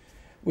mean,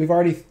 we've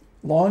already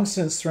long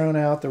since thrown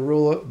out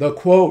the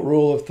quote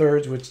rule of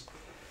thirds, which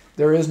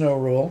there is no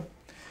rule.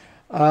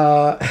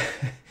 Uh,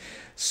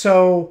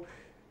 so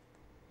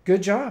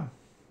good job.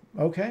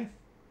 Okay.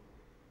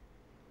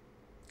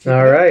 Keep it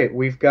All up. right,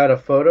 we've got a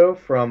photo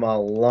from a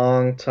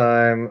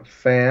longtime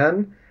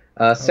fan,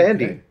 Okay.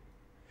 Sandy.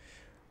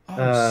 Oh,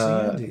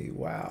 Uh, Sandy.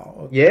 Wow.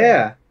 Okay.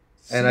 yeah,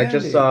 and I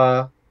just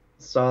Sandy.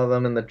 saw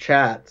them in the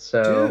chat.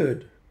 So,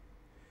 Dude.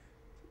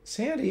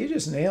 Sandy, you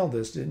just nailed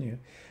this, didn't you?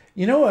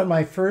 You know what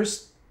my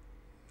first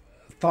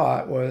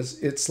thought was?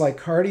 It's like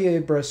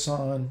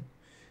Cartier-Bresson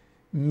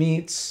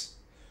meets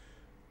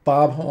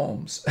Bob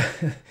Holmes.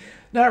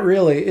 Not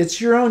really. It's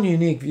your own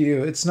unique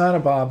view. It's not a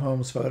Bob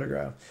Holmes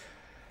photograph.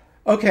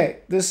 Okay,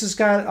 this has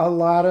got a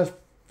lot of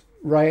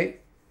right,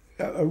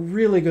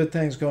 really good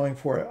things going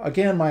for it.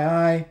 Again, my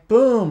eye,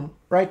 boom,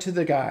 right to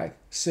the guy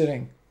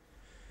sitting.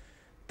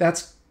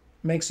 That's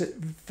makes it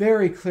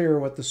very clear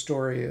what the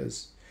story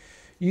is.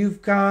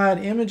 You've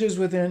got images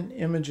within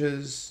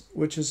images,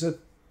 which is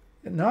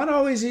not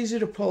always easy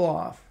to pull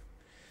off.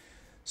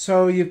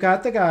 So you've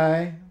got the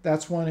guy,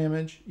 that's one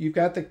image. You've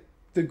got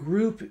the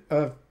group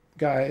of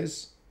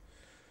guys,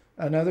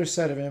 another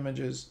set of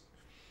images.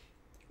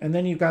 And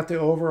then you've got the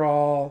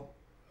overall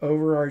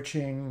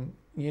overarching,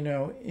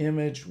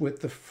 image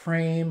with the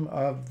frame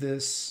of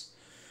this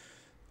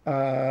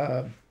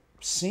uh,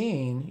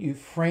 scene. You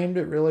framed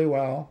it really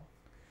well.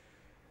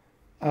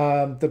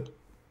 The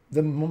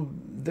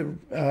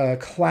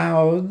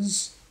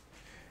clouds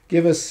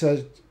give us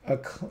a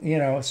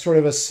sort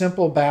of a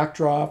simple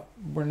backdrop.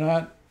 We're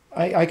not.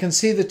 I can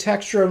see the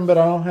texture of them, but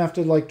I don't have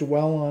to like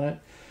dwell on it.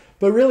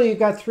 But really, you've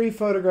got three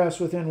photographs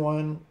within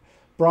one.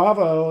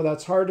 Bravo!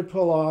 That's hard to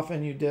pull off,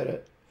 and you did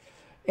it.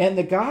 And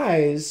the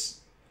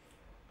guys,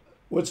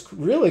 what's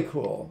really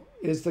cool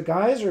is the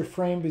guys are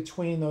framed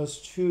between those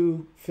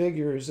two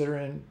figures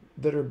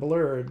that are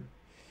blurred.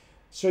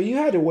 So you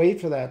had to wait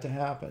for that to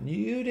happen.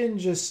 You didn't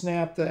just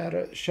snap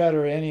that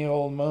shutter any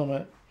old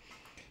moment.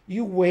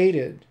 You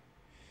waited,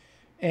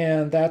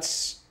 and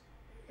that's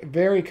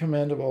very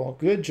commendable.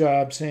 Good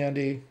job,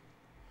 Sandy.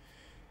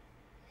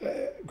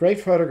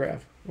 Great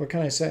photograph. What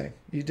can I say?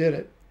 You did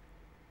it.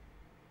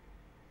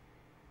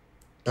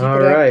 Keep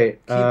all it up. right,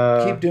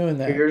 Keep doing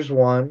that. here's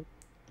one.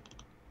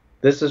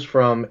 This is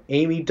from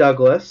Amy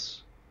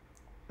Douglas.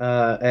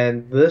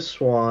 And this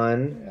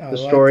one, I the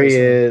like story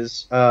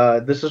this one.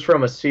 is this is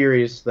from a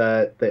series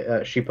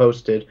that she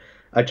posted.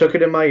 I took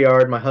it in my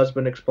yard, my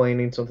husband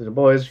explaining something to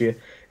boys,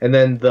 and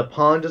then the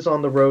pond is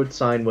on the road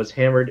sign was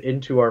hammered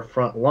into our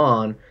front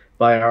lawn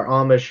by our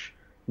Amish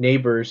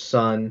neighbor's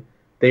son.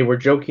 They were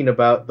joking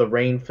about the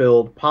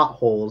rain-filled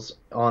potholes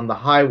on the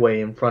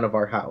highway in front of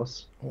our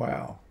house.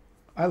 Wow.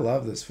 I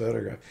love this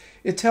photograph.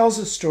 It tells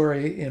a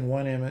story in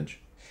one image.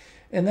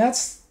 And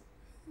that's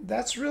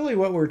really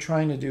what we're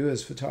trying to do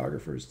as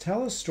photographers.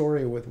 Tell a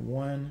story with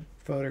one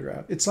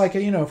photograph. It's like,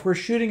 if we're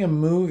shooting a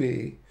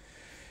movie,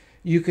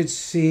 you could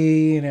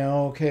see,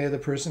 okay, the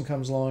person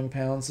comes along,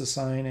 pounds the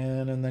sign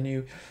in, and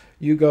then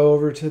you go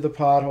over to the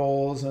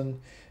potholes, and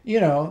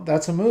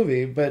that's a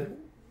movie. But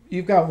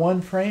you've got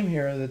one frame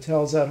here that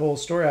tells that whole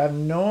story. I have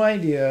no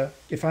idea.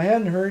 If I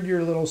hadn't heard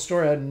your little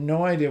story, I had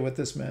no idea what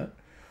this meant.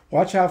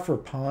 Watch out for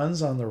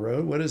ponds on the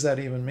road. What does that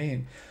even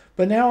mean?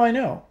 But now I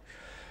know.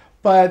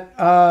 But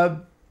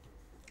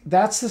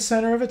that's the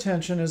center of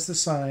attention, is the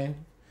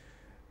sign.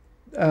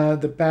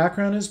 The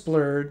background is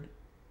blurred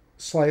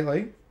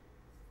slightly,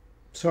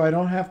 so I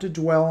don't have to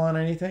dwell on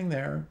anything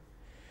there.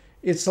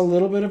 It's a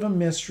little bit of a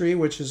mystery,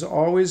 which is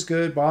always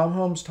good. Bob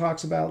Holmes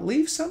talks about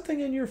leave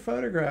something in your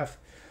photograph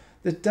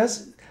that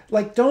does,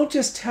 like, don't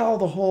just tell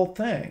the whole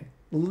thing.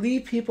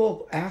 Leave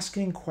people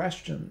asking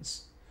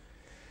questions.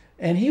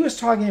 And he was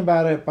talking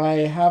about it by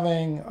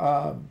having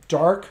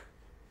dark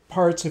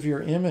parts of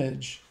your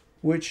image,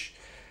 which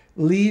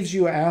leaves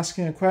you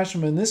asking a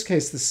question. But in this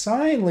case, the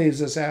sign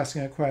leaves us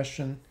asking a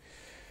question.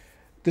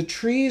 The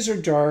trees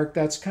are dark.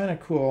 That's kind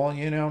of cool,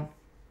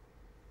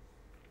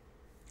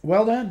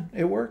 Well done.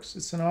 It works.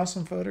 It's an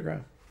awesome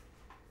photograph.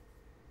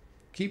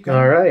 Keep All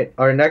going. right,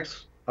 our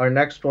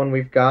next one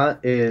we've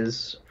got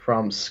is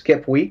from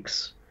Skip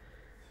Weeks.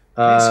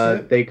 Hey,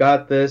 Skip. They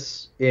got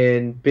this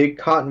in Big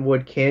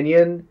Cottonwood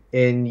Canyon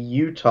in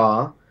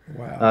Utah.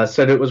 Wow.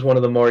 Said it was one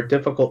of the more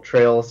difficult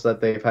trails that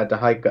they've had to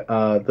hike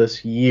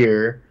this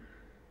year,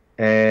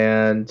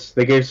 and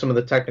they gave some of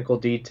the technical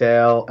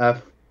detail.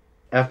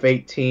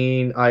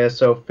 F18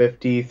 ISO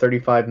 50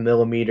 35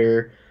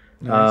 millimeter,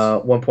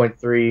 Nice.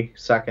 1.3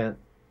 second,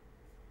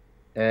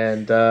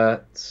 and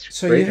it's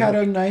So you great had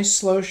a image. nice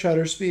slow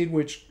shutter speed,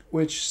 which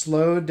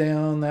slowed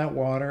down that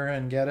water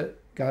and got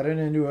it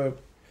into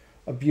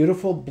a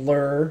beautiful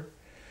blur.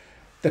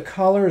 The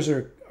colors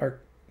are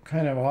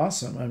kind of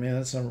awesome. I mean,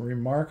 that's a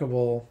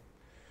remarkable,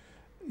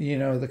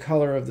 the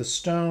color of the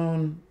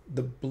stone,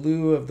 the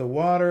blue of the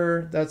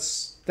water.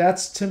 That's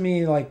to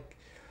me like,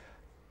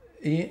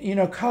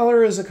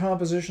 color is a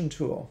composition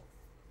tool.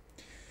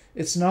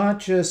 It's not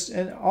just,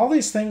 and all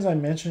these things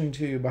I'm mentioning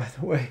to you, by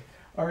the way,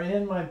 are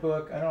in my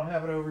book. I don't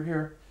have it over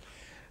here.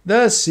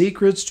 The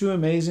Secrets to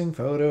Amazing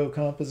Photo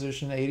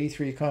Composition,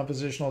 83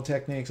 Compositional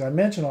Techniques. I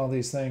mention all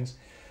these things.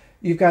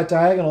 You've got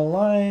diagonal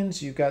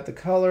lines, you've got the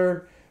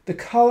color. The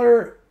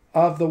color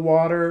of the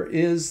water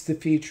is the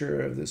feature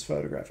of this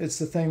photograph. It's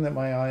the thing that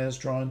my eye is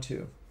drawn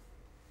to.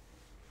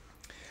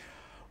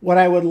 What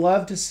I would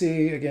love to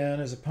see again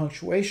is a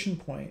punctuation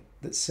point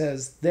that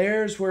says,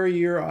 there's where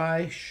your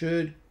eye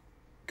should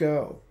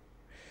go.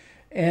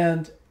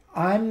 And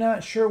I'm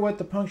not sure what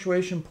the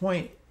punctuation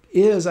point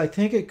is. I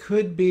think it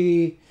could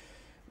be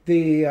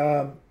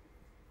the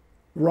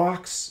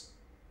rocks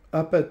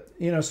up at,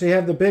 so you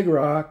have the big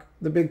rock,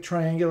 the big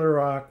triangular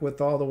rock with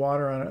all the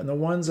water on it, and the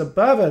ones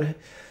above it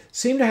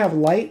seem to have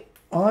light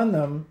on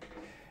them.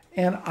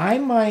 And I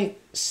might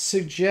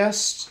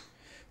suggest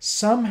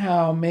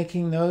somehow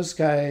making those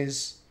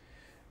guys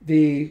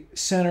the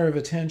center of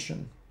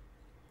attention.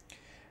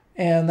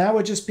 And that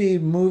would just be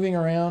moving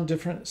around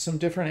some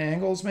different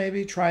angles,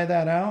 maybe. Try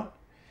that out.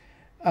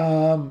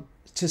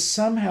 To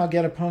somehow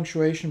get a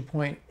punctuation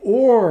point,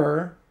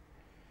 or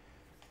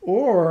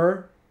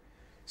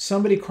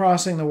somebody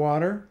crossing the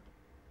water.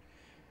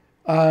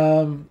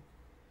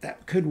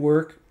 That could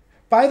work.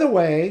 By the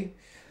way,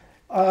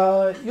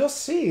 you'll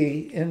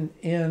see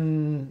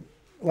in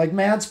like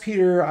Mads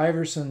Peter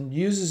Iverson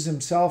uses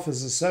himself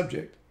as a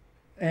subject,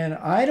 and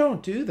I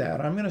don't do that.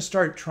 I'm going to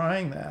start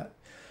trying that,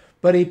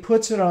 but he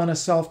puts it on a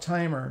self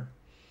timer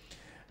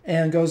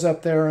and goes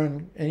up there,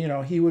 and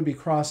he would be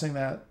crossing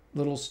that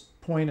little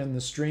point in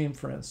the stream,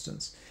 for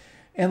instance.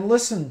 And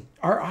listen,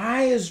 our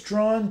eye is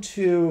drawn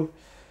to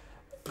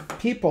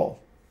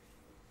people,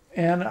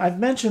 and I've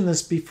mentioned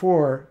this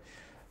before.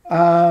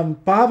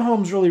 Bob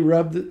Holmes really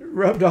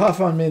rubbed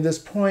off on me this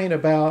point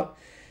about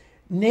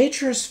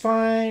nature's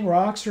fine,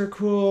 rocks are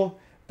cool,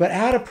 but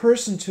add a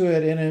person to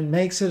it and it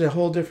makes it a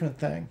whole different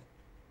thing.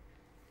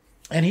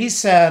 And he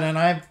said, and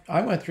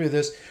I went through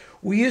this,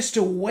 we used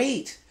to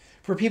wait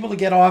for people to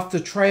get off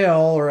the trail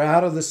or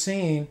out of the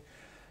scene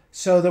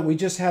so that we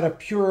just had a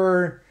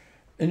pure,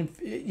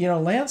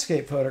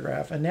 landscape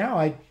photograph. And now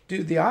I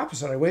do the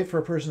opposite. I wait for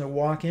a person to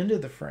walk into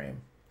the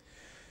frame.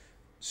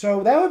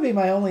 So that would be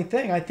my only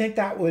thing. I think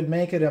that would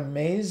make it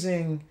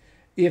amazing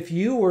if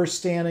you were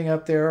standing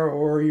up there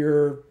or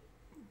your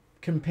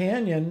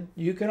companion.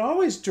 You can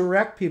always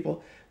direct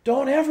people.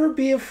 Don't ever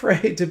be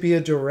afraid to be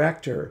a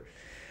director.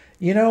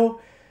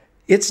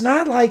 It's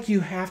not like you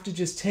have to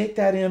just take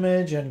that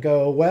image and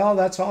go, well,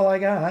 that's all I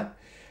got.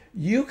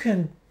 You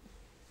can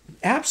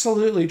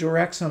absolutely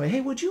direct somebody.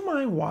 Hey, would you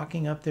mind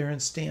walking up there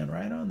and stand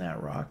right on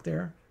that rock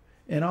there?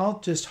 And I'll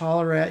just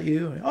holler at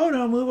you. Oh,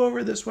 no, move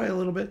over this way a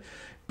little bit.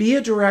 Be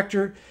a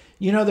director.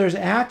 There's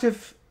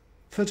active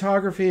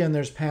photography and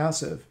there's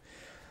passive.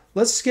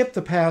 Let's skip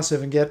the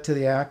passive and get to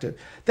the active.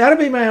 That'll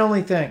be my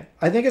only thing.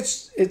 I think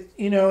it's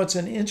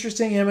an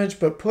interesting image,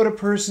 but put a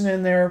person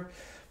in there,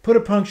 put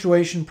a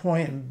punctuation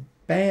point, and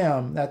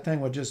bam, that thing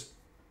would just,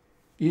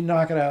 you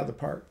knock it out of the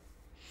park.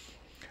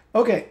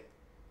 Okay,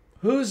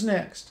 who's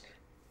next?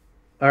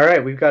 All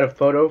right, we've got a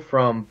photo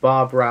from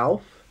Bob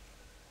Ralph.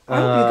 I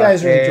hope you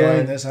guys are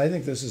enjoying this. I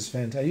think this is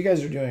fantastic. You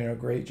guys are doing a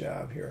great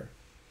job here.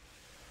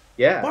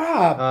 Yeah.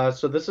 Bob.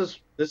 So this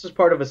is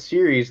part of a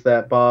series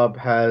that Bob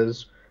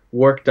has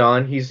worked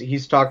on.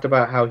 He's talked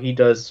about how he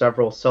does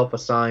several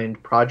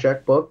self-assigned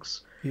project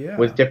books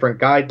with different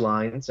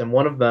guidelines, and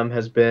one of them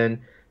has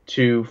been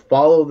to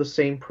follow the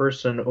same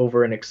person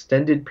over an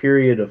extended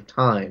period of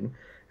time.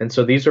 And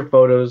so these are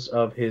photos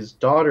of his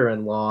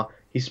daughter-in-law.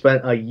 He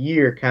spent a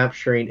year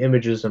capturing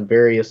images in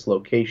various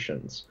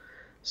locations.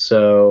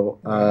 So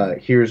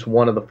here's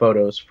one of the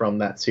photos from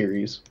that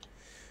series.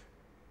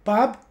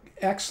 Bob,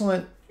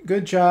 excellent.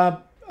 Good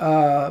job.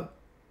 I'll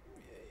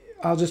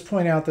just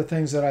point out the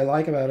things that I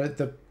like about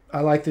it. I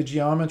like the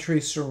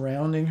geometry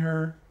surrounding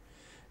her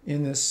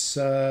in this.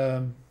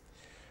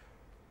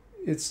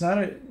 It's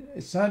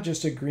not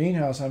just a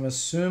greenhouse. I'm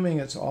assuming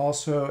it's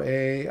also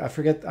I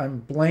forget.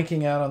 I'm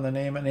blanking out on the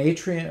name. An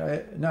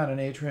atrium, not an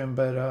atrium,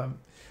 but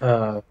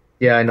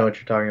yeah, I know what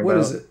you're talking about. What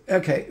is it?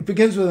 Okay, it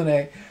begins with an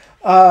A.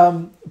 A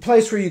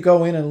place where you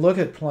go in and look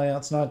at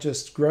plants, not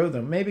just grow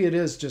them. Maybe it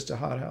is just a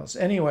hothouse.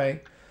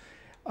 Anyway,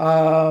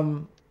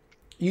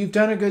 you've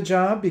done a good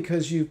job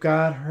because you've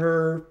got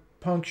her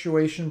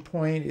punctuation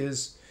point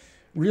is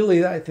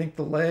really, I think,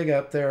 the leg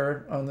up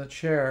there on the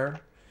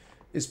chair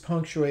is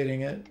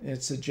punctuating it.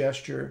 It's a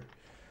gesture.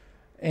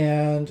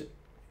 And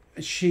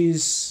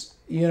she's,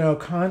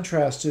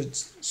 contrasted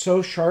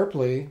so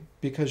sharply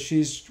because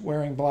she's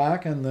wearing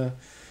black and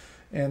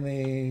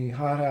the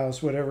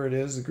hothouse, whatever it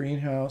is, the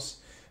greenhouse.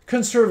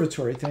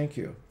 Conservatory, thank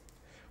you.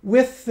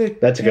 With the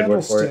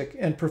candlestick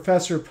and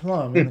Professor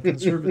Plum in the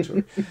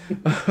conservatory.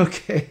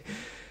 Okay.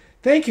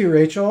 Thank you,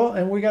 Rachel.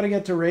 And we got to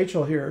get to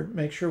Rachel here.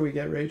 Make sure we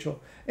get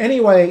Rachel.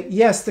 Anyway,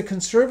 yes, the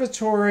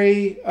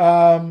conservatory,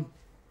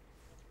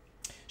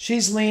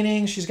 she's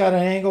leaning. She's got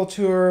an angle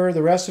to her.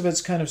 The rest of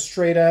it's kind of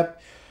straight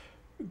up.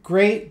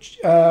 Great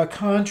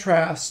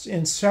contrast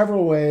in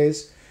several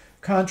ways.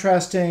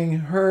 Contrasting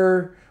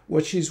her,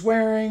 what she's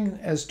wearing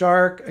as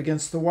dark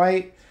against the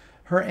white.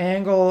 Her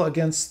angle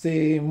against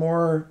the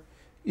more,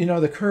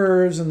 the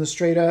curves and the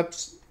straight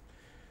ups.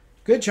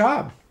 Good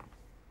job.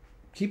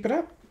 Keep it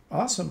up.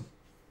 Awesome.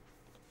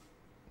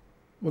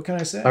 What can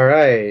I say? All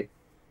right.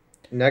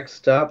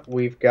 Next up,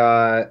 we've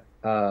got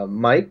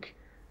Mike,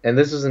 and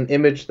this is an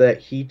image that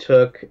he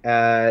took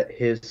at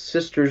his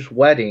sister's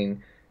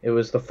wedding It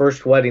was the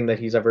first wedding that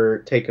he's ever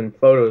taken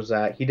photos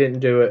at. He didn't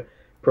do it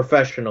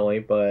professionally,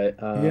 but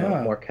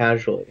Yeah. more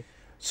casually.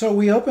 So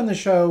we opened the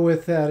show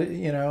with that,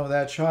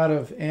 that shot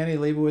of Annie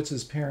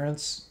Leibovitz's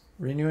parents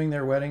renewing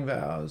their wedding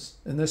vows,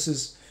 and this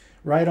is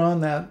right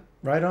on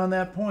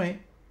that point.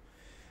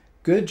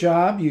 Good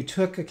job. You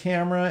took a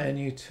camera and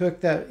you took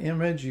that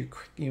image.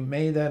 You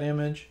made that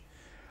image.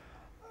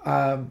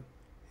 Um,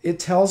 it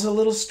tells a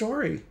little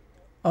story.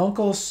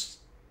 Uncle's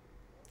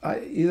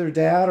either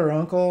dad or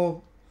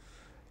uncle.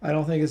 I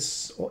don't think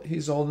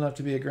he's old enough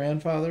to be a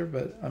grandfather,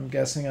 but I'm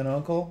guessing an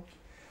uncle.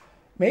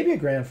 Maybe a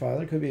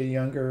grandfather. Could be a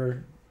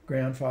younger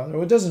grandfather.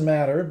 Well, it doesn't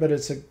matter, but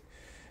it's a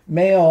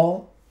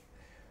male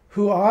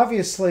who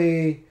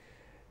obviously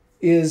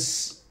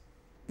is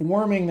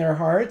warming their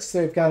hearts.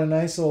 They've got a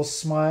nice little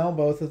smile,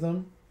 both of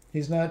them.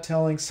 He's not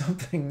telling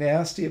something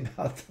nasty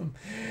about them.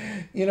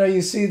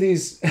 You see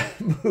these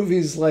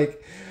movies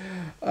like,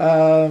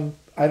 I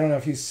don't know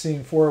if you've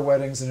seen Four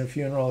Weddings and a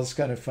Funeral. It's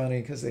kind of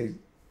funny because they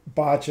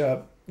botch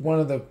up. One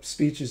of the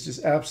speeches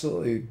just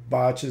absolutely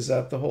botches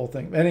up the whole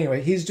thing.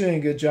 Anyway, he's doing a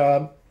good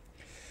job,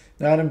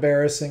 not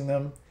embarrassing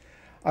them.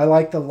 I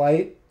like the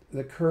light,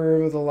 the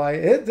curve of the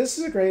light. This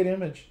is a great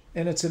image,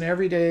 and it's an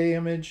everyday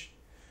image.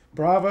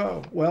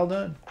 Bravo, well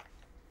done.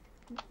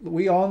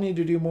 We all need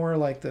to do more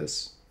like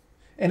this.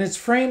 And it's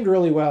framed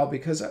really well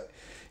because,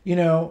 you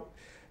know,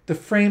 the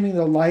framing,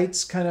 the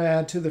lights kind of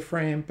add to the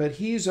frame, but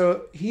he's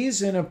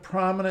in a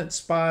prominent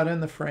spot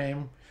in the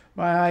frame.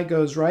 My eye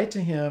goes right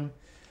to him.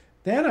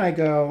 Then I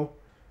go,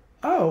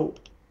 oh,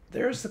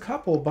 there's the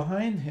couple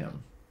behind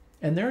him.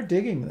 And they're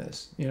digging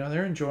this.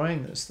 They're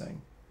enjoying this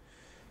thing.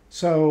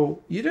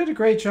 So you did a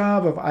great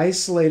job of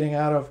isolating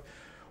out of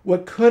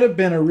what could have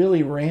been a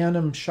really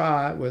random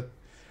shot with,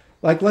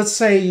 like, let's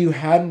say you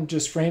hadn't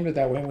just framed it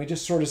that way and we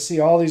just sort of see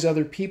all these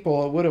other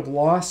people, it would have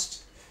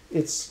lost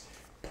its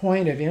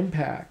point of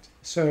impact.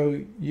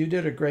 So you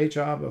did a great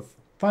job of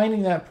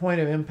finding that point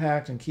of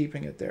impact and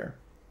keeping it there.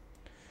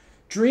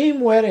 Dream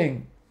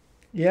wedding.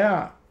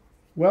 Yeah.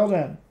 Well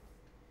done.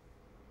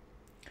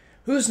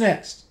 Who's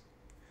next?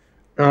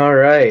 All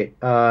right.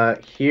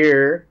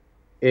 Here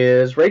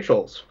is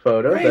Rachel's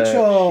photo that she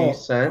Rachel.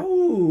 sent.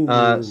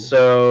 Oh,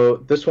 So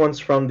this one's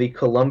from the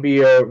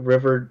Columbia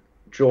River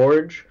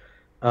gorge.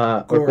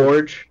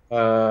 Gorge,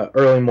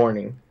 early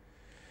morning.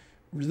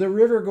 The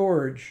River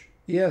Gorge.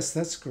 Yes,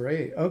 that's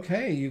great.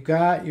 Okay, you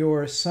got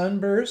your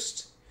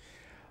sunburst.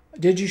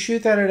 Did you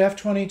shoot that at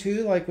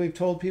f/22 like we've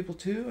told people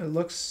to? It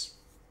looks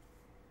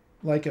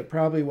like it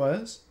probably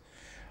was.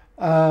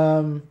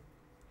 Um,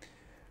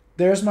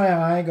 there's my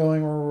eye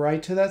going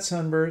right to that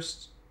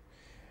sunburst.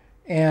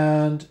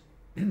 And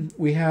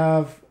we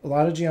have a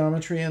lot of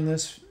geometry in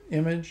this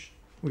image.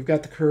 We've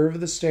got the curve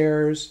of the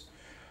stairs.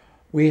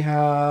 We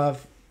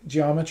have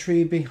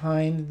geometry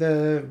behind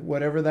the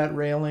whatever that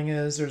railing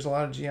is. There's a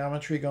lot of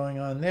geometry going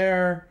on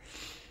there.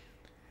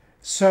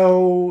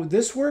 So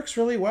this works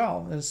really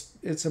well.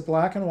 It's a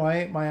black and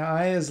white. My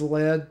eye is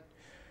led.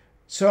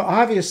 So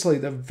obviously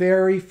the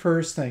very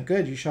first thing,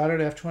 good, you shot at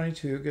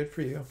f/22, good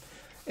for you.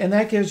 And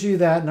that gives you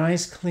that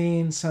nice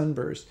clean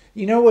sunburst.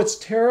 You know what's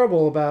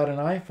terrible about an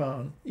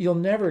iPhone? You'll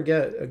never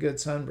get a good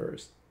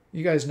sunburst.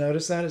 You guys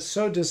notice that? It's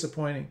so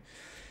disappointing.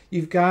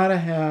 You've got to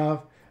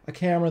have a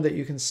camera that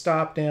you can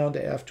stop down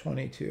to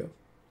f/22.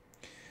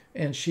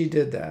 And she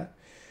did that.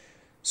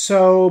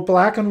 So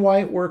black and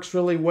white works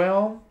really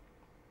well.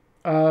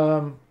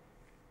 Diagonal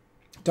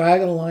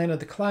line of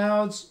the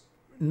clouds,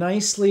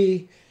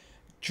 nicely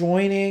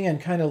joining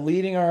and kind of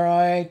leading our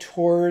eye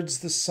towards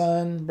the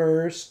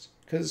sunburst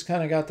because it's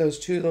kind of got those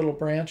two little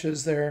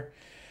branches there.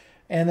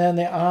 And then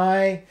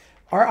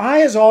our eye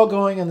is all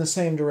going in the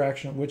same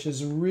direction, which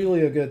is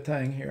really a good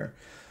thing here.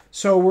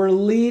 So we're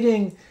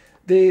leading,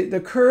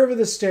 the curve of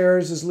the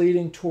stairs is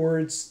leading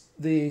towards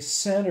the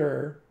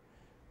center,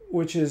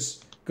 which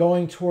is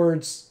going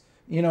towards,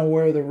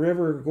 where the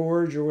river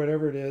gorge or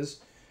whatever it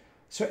is.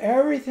 So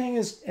everything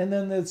is, and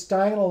then this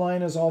diagonal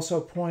line is also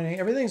pointing,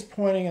 everything's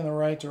pointing in the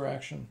right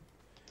direction.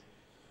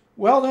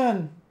 Well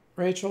done,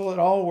 Rachel. It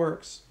all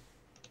works.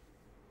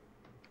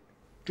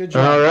 Good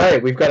All job.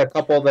 right, we've got a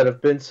couple that have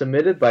been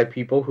submitted by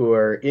people who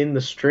are in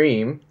the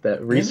stream that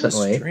In the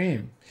recently.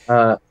 stream.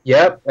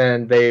 Yep,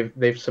 and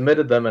they've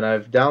submitted them, and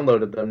I've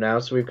downloaded them now.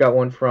 So we've got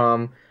one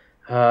from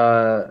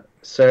Sarah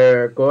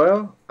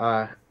Goyle.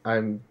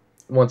 I'm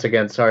once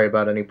again sorry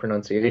about any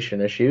pronunciation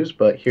issues,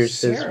 but here's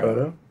his Sarah.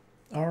 photo.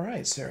 All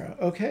right, Sarah.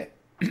 Okay.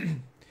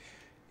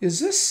 Is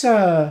this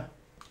in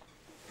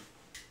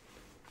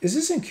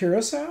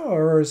Curacao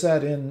or is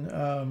that in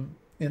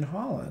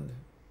Holland?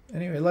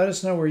 Anyway, let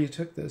us know where you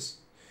took this.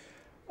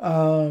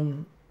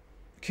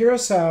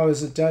 Curacao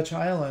is a Dutch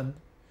island,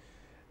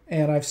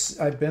 and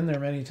I've been there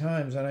many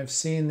times, and I've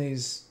seen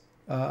these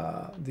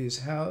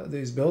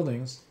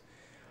buildings.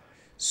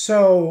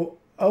 So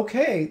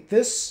okay,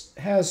 this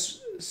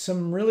has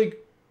some really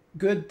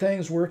good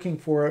things working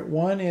for it.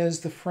 One is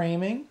the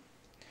framing.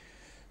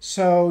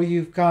 So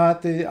you've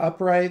got the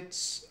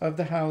uprights of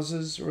the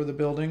houses or the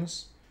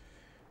buildings,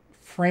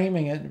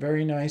 framing it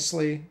very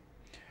nicely.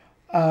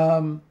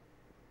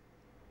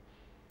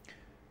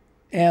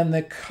 And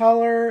the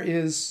color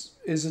is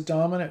a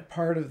dominant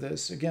part of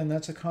this. Again,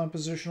 that's a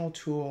compositional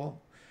tool.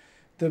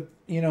 The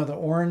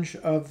orange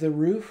of the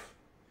roof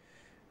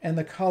and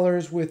the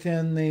colors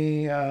within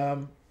the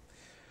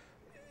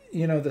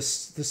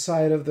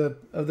side of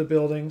the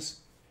buildings.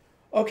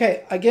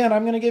 Okay, again,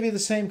 I'm going to give you the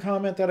same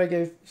comment that I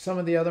gave some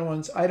of the other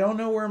ones. I don't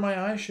know where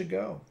my eye should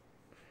go.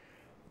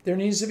 There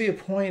needs to be a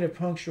point of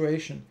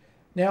punctuation.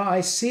 Now I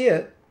see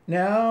it.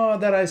 Now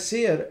that I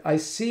see it, I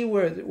see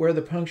where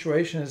the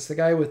punctuation is, the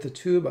guy with the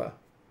tuba.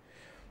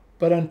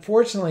 But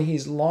unfortunately,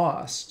 he's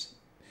lost.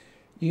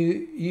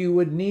 You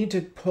would need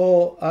to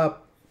pull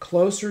up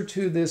closer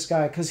to this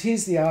guy because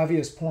he's the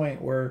obvious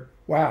point where,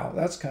 wow,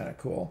 that's kind of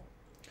cool.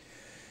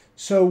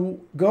 So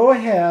go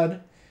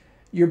ahead.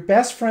 Your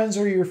best friends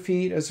are your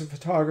feet as a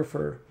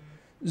photographer.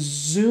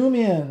 Zoom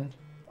in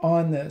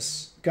on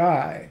this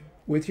guy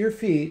with your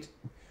feet.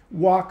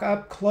 Walk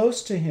up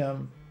close to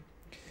him.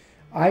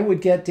 I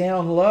would get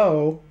down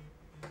low.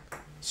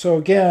 So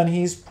again,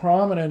 he's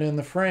prominent in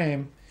the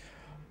frame.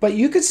 But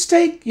you could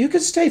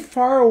stay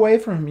far away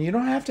from him. You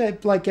don't have to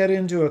like get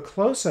into a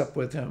close-up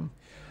with him.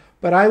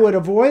 But I would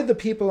avoid the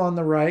people on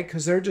the right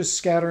because they're just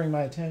scattering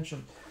my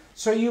attention.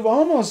 So you've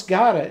almost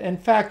got it. In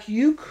fact,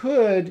 you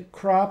could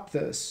crop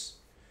this.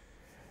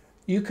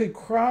 You could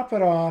crop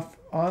it off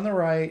on the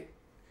right.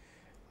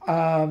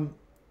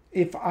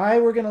 If I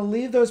were going to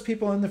leave those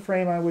people in the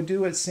frame, I would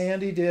do what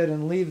Sandy did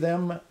and leave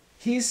them.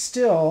 He's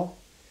still.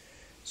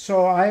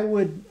 So I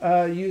would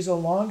use a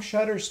long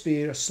shutter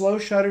speed, a slow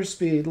shutter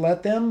speed.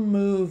 Let them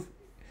move.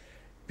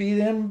 Be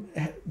them.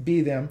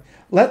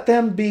 Let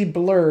them be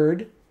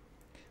blurred.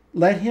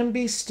 Let him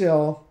be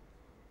still.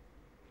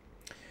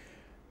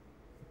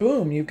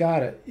 Boom, you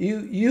got it.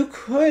 You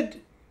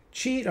could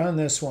cheat on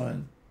this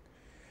one.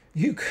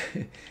 You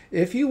could,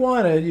 if you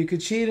wanted, you could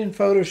cheat in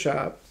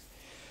Photoshop.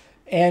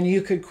 And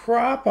you could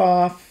crop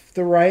off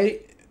the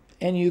right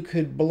and you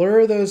could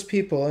blur those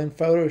people in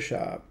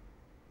Photoshop.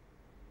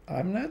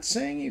 I'm not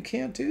saying you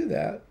can't do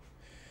that.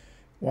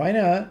 Why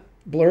not?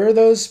 Blur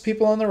those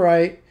people on the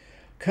right.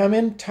 Come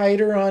in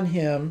tighter on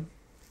him.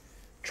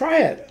 Try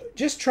it.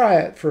 Just try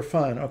it for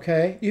fun,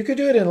 okay? You could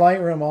do it in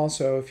Lightroom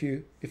also if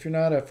you're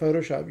not a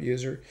Photoshop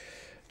user.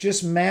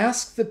 Just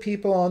mask the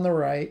people on the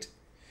right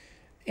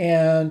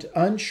and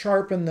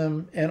unsharpen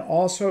them and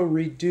also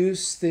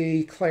reduce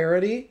the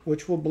clarity,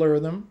 which will blur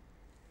them,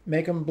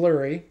 make them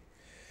blurry,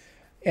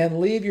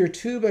 and leave your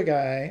tuba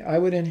guy. I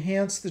would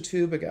enhance the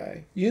tuba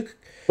guy.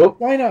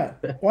 Why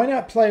not? Why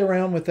not play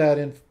around with that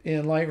in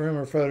Lightroom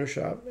or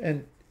Photoshop?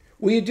 And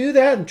will you do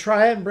that and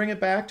try it and bring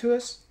it back to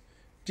us?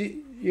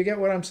 Do you get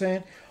what I'm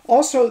saying?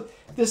 Also,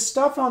 this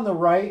stuff on the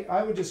right,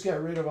 I would just get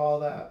rid of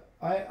all that.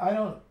 I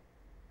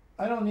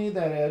don't need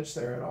that edge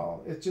there at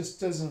all. It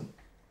just doesn't.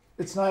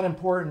 It's not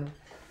important.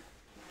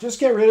 Just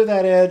get rid of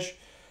that edge.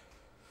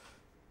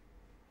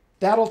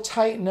 That'll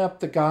tighten up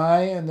the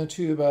guy and the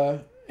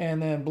tuba,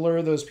 and then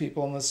blur those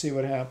people, and let's see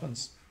what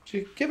happens.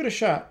 So give it a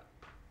shot.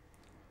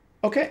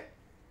 Okay.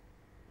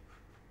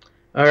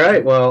 All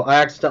right. Well, I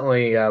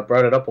accidentally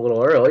brought it up a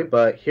little early,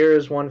 but here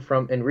is one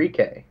from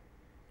Enrique.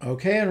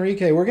 Okay,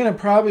 Enrique. We're going to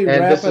probably And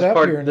wrap it up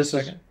here in a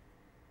second.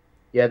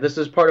 Yeah, this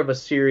is part of a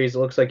series. It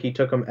looks like he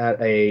took them at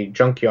a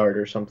junkyard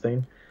or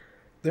something.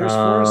 There's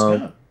Forrest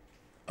Gump.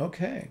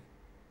 Okay.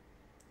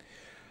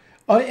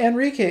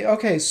 Enrique,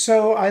 okay,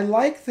 so I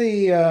like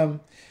the,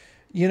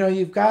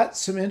 you've got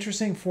some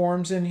interesting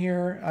forms in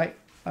here.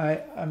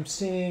 I'm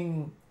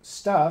seeing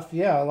stuff.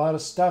 Yeah, a lot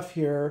of stuff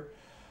here.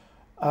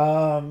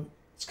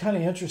 It's kind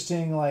of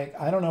interesting. Like,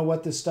 I don't know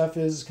what this stuff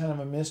is. It's kind of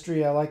a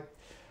mystery. I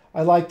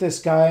like this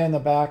guy in the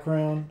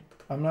background.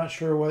 I'm not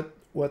sure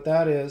what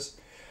that is.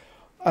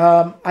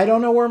 I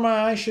don't know where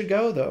my eye should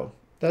go, though.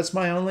 That's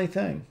my only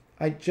thing.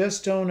 I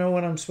just don't know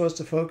what I'm supposed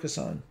to focus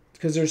on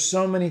because there's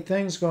so many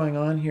things going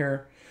on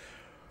here.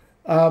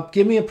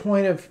 Give me a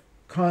point of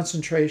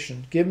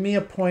concentration. Give me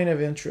a point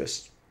of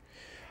interest.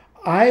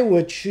 I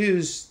would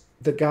choose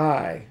the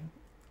guy.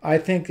 I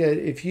think that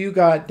if you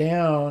got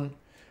down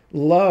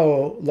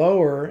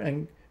lower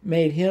and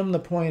made him the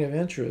point of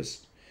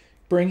interest,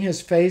 bring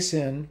his face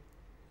in,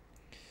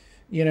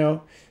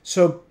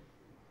 so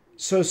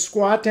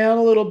squat down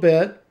a little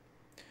bit.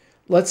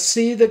 Let's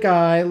see the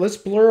guy. Let's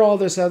blur all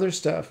this other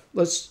stuff.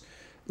 Let's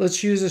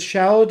use a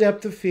shallow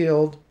depth of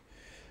field.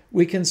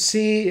 We can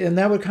see, and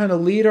that would kind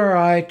of lead our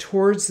eye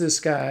towards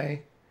this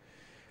guy.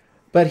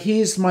 But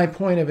he's my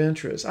point of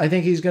interest. I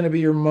think he's going to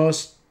be your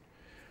most,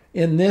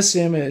 in this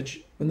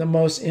image, the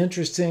most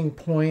interesting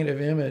point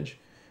of image,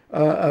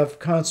 of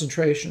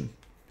concentration.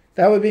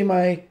 That would be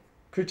my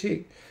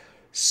critique.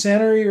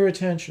 Center your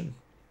attention.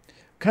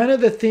 Kind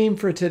of the theme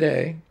for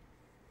today.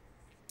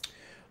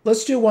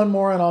 Let's do one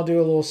more and I'll do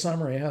a little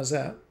summary. How's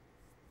that?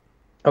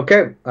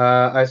 Okay.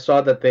 I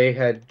saw that they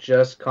had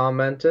just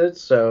commented.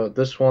 So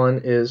this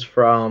one is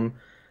from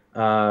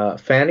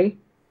Fanny.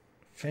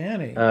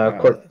 Fanny.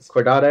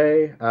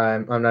 Cordade.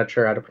 I'm not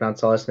sure how to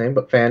pronounce the last name,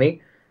 but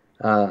Fanny.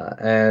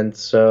 And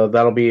so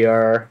that'll be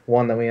our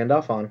one that we end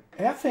off on.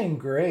 Effing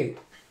great.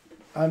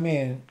 I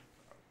mean,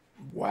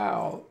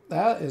 wow.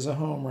 That is a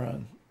home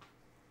run.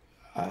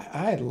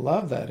 I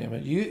love that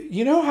image.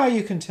 You know how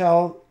you can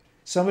tell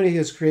somebody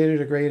has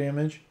created a great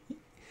image?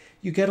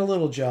 You get a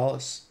little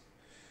jealous.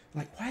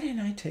 Like, why didn't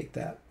I take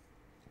that?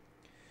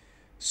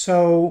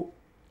 So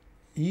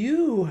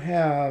you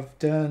have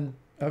done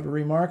a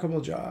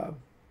remarkable job.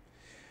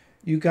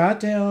 You got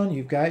down,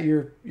 you've got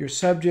your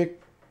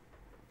subject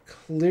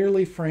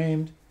clearly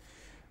framed.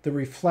 The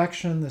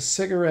reflection, the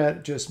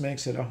cigarette just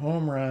makes it a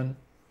home run.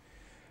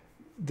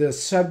 The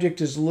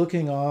subject is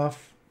looking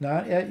off,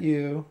 not at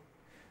you.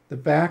 The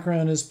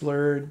background is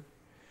blurred.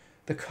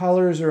 The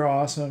colors are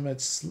awesome.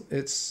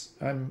 It's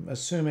I'm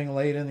assuming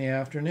late in the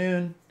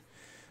afternoon.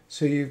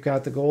 So you've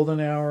got the golden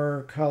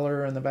hour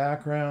color in the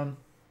background.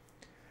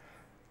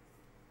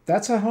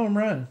 That's a home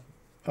run.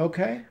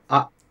 Okay.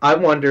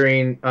 I'm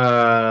wondering,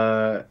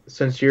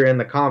 since you're in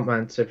the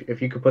comments,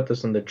 if you could put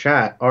this in the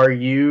chat, are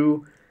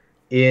you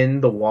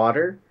in the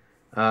water?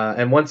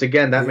 And once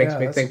again, that makes Yeah,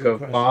 me that's a think good of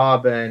question.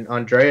 Bob and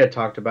Andrea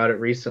talked about it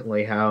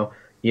recently, how,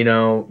 you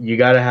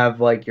got to have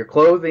like your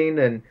clothing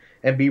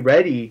and be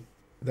ready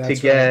to That's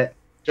right. get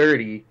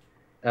dirty,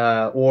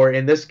 or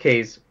in this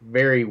case,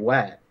 very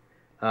wet,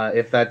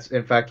 if that's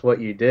in fact what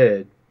you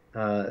did.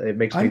 It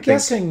makes me I'm think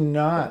guessing a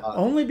not, lot.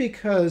 only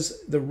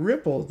because the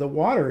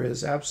water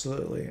is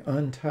absolutely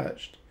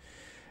untouched.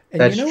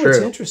 And you That's know what's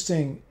true.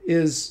 interesting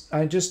is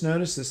I just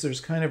noticed this. There's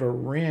kind of a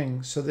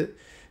ring, so that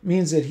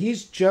means that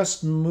he's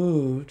just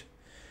moved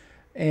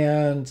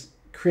and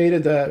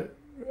created the.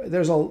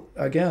 There's a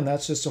again.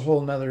 That's just a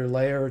whole nother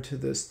layer to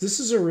this. This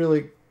is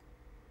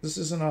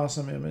an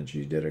awesome image.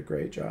 You did a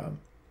great job.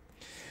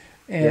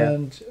 Yeah.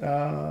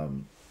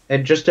 And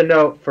And just a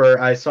note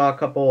for I saw a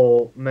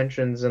couple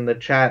mentions in the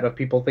chat of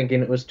people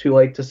thinking it was too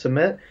late to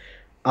submit.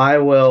 I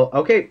will.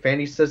 Okay,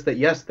 Fanny says that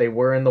yes, they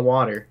were in the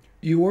water.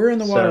 you were in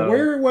the water. So,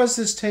 Where was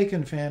this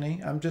taken,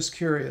 Fanny? I'm just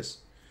curious.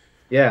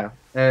 yeah.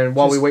 And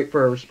while we Just wait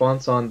for a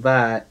response on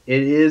that,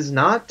 it is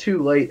not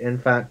too late, in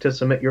fact, to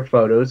submit your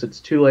photos. It's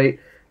too late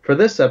for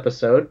this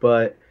episode,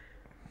 but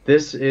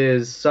this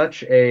is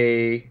such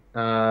a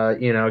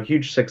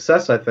huge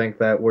success. I think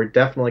that we're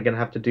definitely going to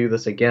have to do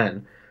this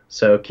again.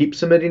 So keep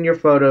submitting your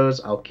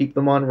photos. I'll keep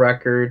them on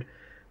record.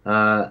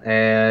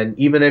 And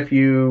even if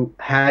you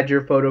had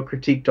your photo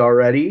critiqued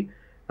already,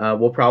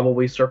 we'll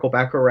probably circle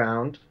back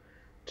around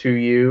to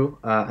you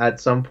at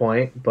some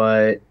point.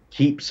 But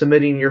keep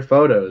submitting your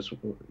photos.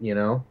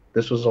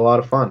 This was a lot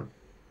of fun.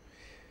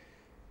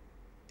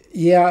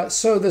 yeah.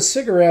 So the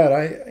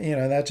cigarette,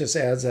 that just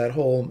adds that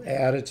whole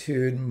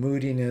attitude,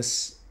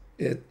 moodiness.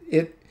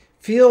 It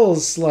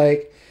feels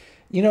like,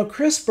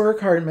 Chris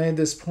Burkhardt made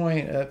this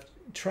point of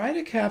try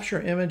to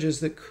capture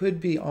images that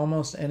could be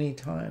almost any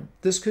time.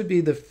 This could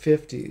be the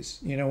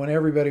 50s, when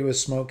everybody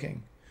was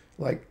smoking.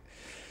 Like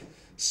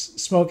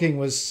smoking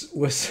was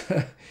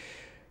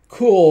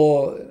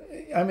cool.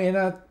 I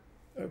mean,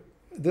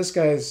 this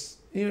guy's,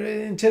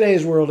 in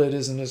today's world it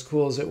isn't as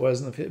cool as it was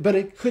in the 50s, but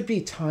it could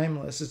be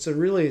timeless. It's a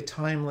really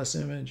timeless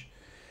image,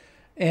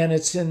 and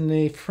it's in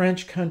the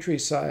French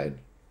countryside.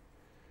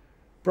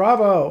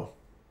 Bravo.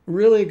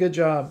 Really good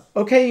job.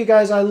 Okay, you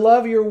guys, I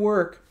love your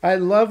work. I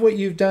love what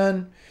you've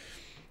done.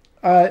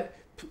 uh,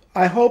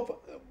 I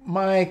hope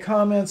my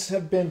comments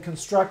have been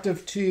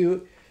constructive to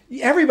you.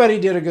 Everybody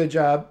did a good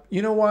job.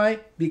 You know why?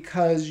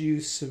 Because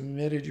you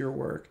submitted your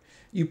work.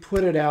 You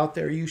put it out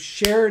there. You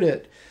shared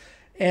it.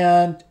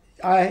 And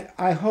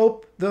I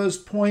hope those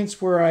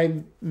points where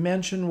I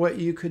mentioned what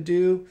you could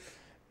do,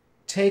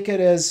 take it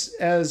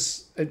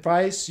as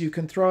advice. You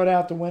can throw it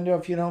out the window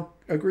if you don't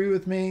agree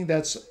with me.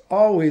 That's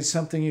always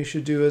something you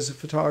should do as a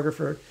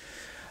photographer.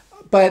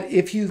 But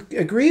if you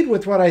agreed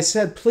with what I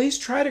said, please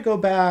try to go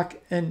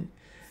back and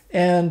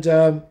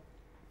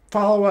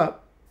follow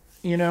up.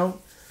 You know,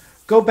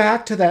 go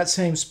back to that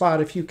same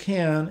spot if you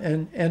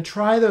can, and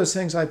try those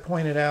things I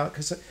pointed out,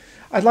 because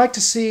I'd like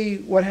to see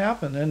what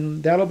happened,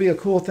 and that'll be a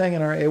cool thing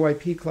in our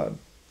AYP club.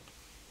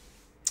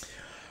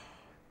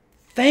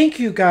 Thank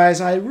you guys.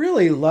 I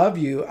really love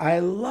you. I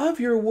love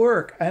your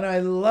work, and I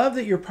love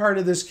that you're part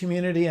of this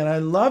community, and I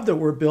love that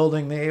we're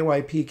building the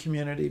AYP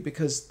community,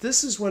 because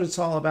this is what it's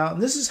all about,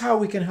 and this is how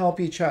we can help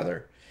each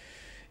other.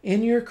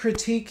 In your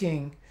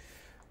critiquing,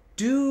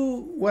 do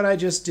what I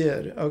just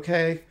did,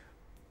 okay?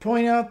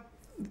 Point out,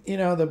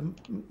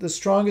 the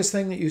strongest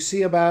thing that you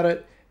see about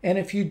it, and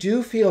if you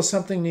do feel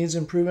something needs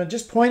improvement,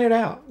 just point it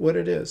out what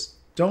it is.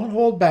 Don't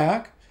hold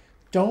back.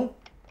 Don't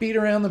beat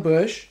around the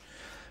bush.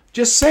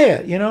 Just say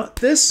it.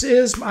 This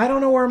is, I don't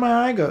know where my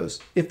eye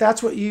goes. If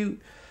that's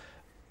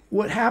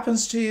what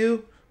happens to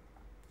you,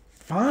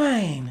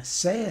 fine,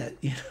 say it,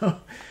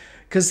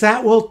 because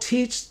that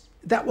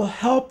will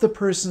help the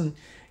person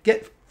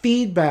get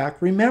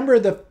feedback. Remember,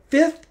 the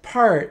fifth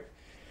part,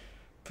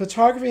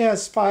 photography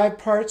has 5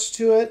 parts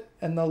to it,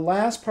 and the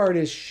last part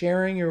is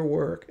sharing your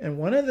work. And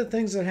one of the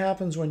things that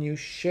happens when you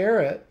share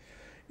it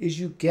is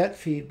you get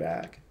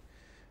feedback.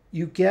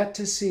 You get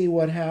to see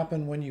what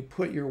happened when you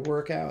put your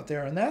work out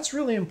there, and that's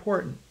really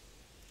important.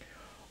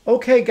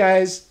 Okay,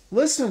 guys,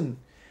 listen,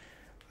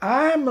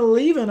 I'm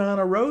leaving on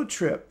a road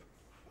trip.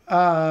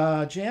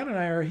 Jan and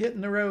I are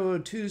hitting the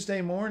road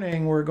Tuesday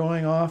morning. We're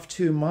going off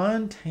to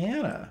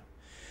Montana.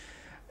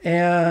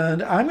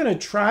 And I'm going to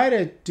try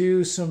to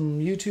do some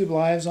YouTube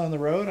lives on the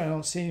road. I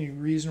don't see any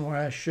reason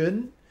why I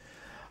shouldn't.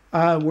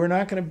 We're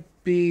not going to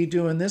be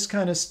doing this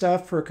kind of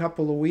stuff for a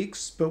couple of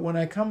weeks, but when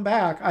I come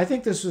back, I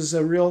think this was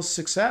a real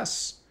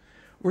success.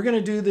 We're going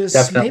to do this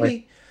Definitely.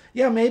 maybe,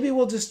 yeah, maybe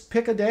we'll just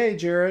pick a day,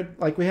 Jared.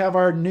 Like we have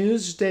our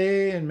news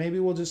day, and maybe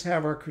we'll just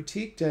have our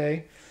critique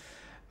day.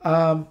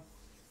 One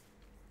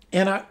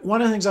of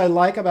the things I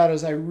like about it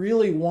is I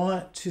really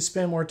want to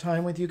spend more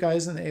time with you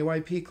guys in the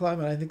AYP Club,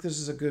 and I think this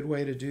is a good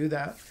way to do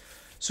that.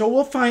 So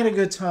we'll find a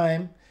good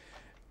time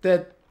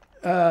that,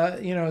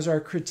 is our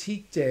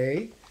critique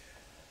day.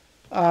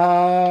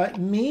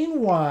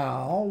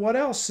 Meanwhile, what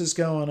else is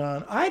going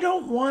on? I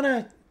don't want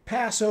to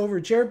pass over.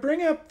 Jared,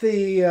 bring up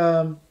the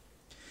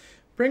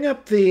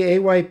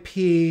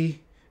AYP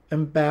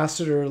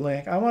ambassador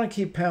link. I want to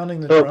keep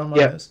pounding the Oh, drum on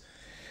yeah. this.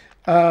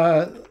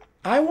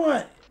 I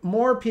want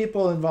more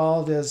people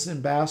involved as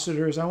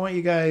ambassadors. I want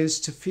you guys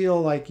to feel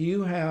like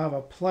you have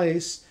a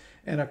place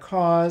and a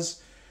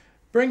cause.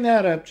 Bring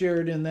that up,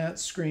 Jared, in that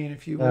screen,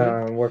 if you would.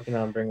 I'm working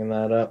on bringing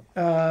that up.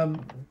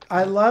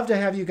 I love to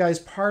have you guys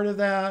part of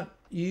that.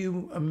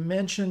 You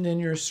mentioned in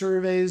your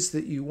surveys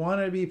that you want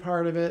to be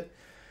part of it.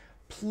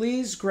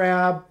 Please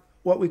grab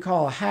what we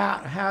call a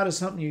hat. A hat is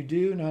something you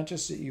do, not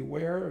just that you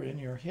wear in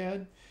your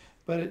head,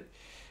 but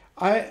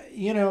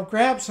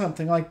grab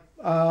something like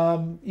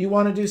you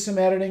want to do some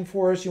editing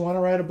for us. You want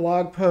to write a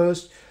blog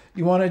post.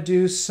 You want to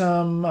do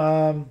some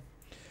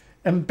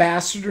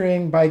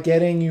ambassadoring by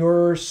getting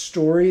your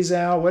stories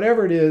out,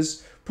 whatever it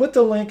is. Put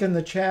the link in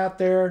the chat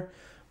there.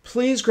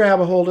 Please grab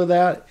a hold of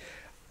that.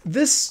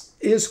 This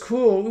is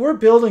cool. We're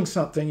building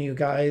something, you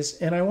guys,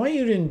 and I want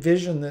you to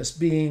envision this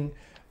being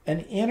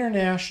an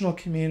international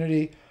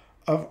community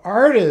of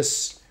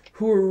artists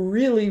who are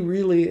really,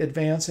 really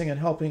advancing and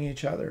helping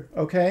each other.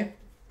 Okay?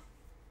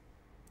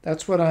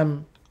 That's what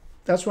I'm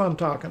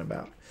talking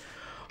about.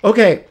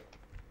 Okay.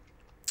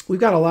 We've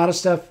got a lot of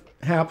stuff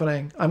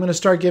happening. I'm going to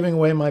start giving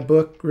away my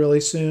book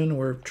really soon.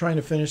 We're trying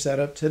to finish that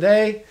up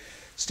today.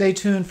 Stay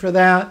tuned for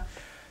that.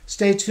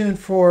 Stay tuned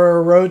for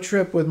a road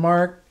trip with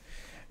Mark.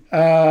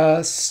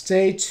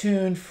 Stay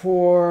tuned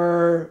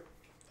for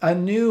a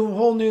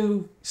whole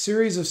new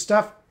series of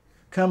stuff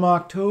come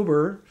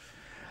October.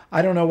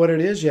 I don't know what it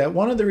is yet.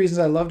 One of the reasons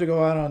I love to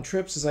go out on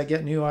trips is I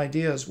get new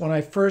ideas. When I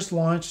first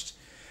launched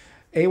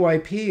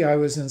AYP, I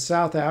was in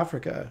South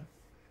Africa.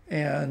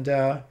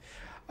 And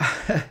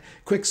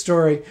quick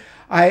story,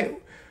 I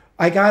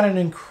got an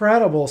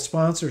incredible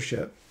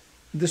sponsorship.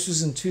 This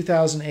was in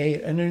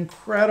 2008, an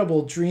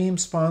incredible dream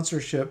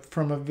sponsorship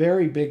from a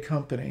very big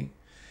company.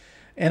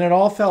 And it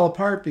all fell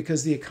apart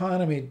because the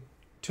economy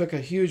took a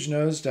huge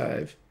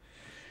nosedive.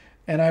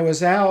 And I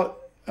was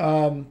out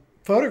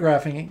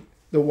photographing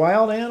the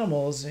wild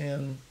animals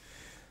in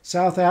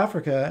South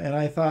Africa, and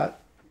I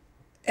thought,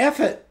 F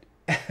it.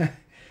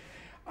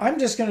 I'm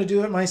just going to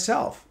do it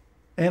myself.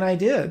 And I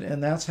did,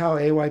 and that's how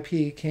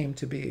AYP came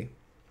to be.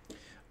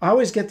 I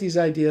always get these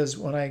ideas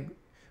when I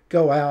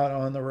go out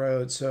on the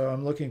road, so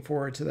I'm looking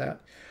forward to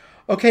that.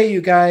 Okay,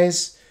 you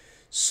guys.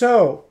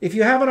 So, if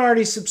you haven't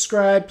already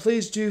subscribed,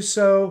 please do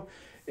so.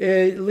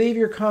 Leave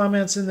your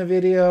comments in the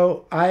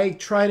video. I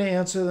try to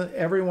answer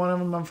every one of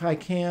them if I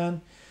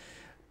can.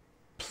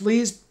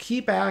 Please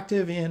keep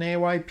active in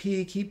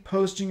AYP. Keep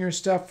posting your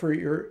stuff for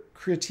your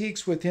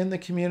critiques within the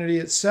community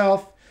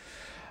itself.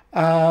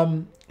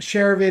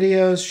 Share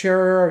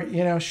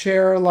videos,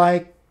 share,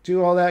 like,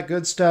 do all that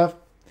good stuff.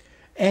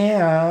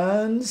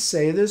 And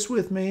say this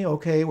with me,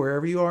 okay,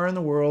 wherever you are in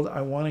the world,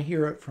 I want to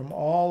hear it from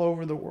all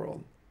over the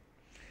world.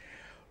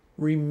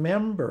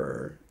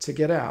 Remember to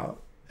get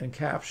out and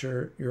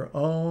capture your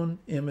own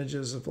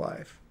images of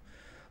life.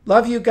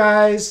 Love you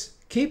guys.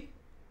 Keep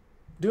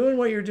doing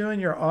what you're doing.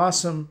 You're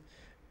awesome.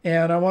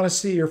 And I want to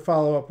see your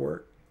follow-up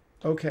work.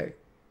 Okay,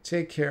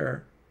 take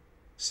care.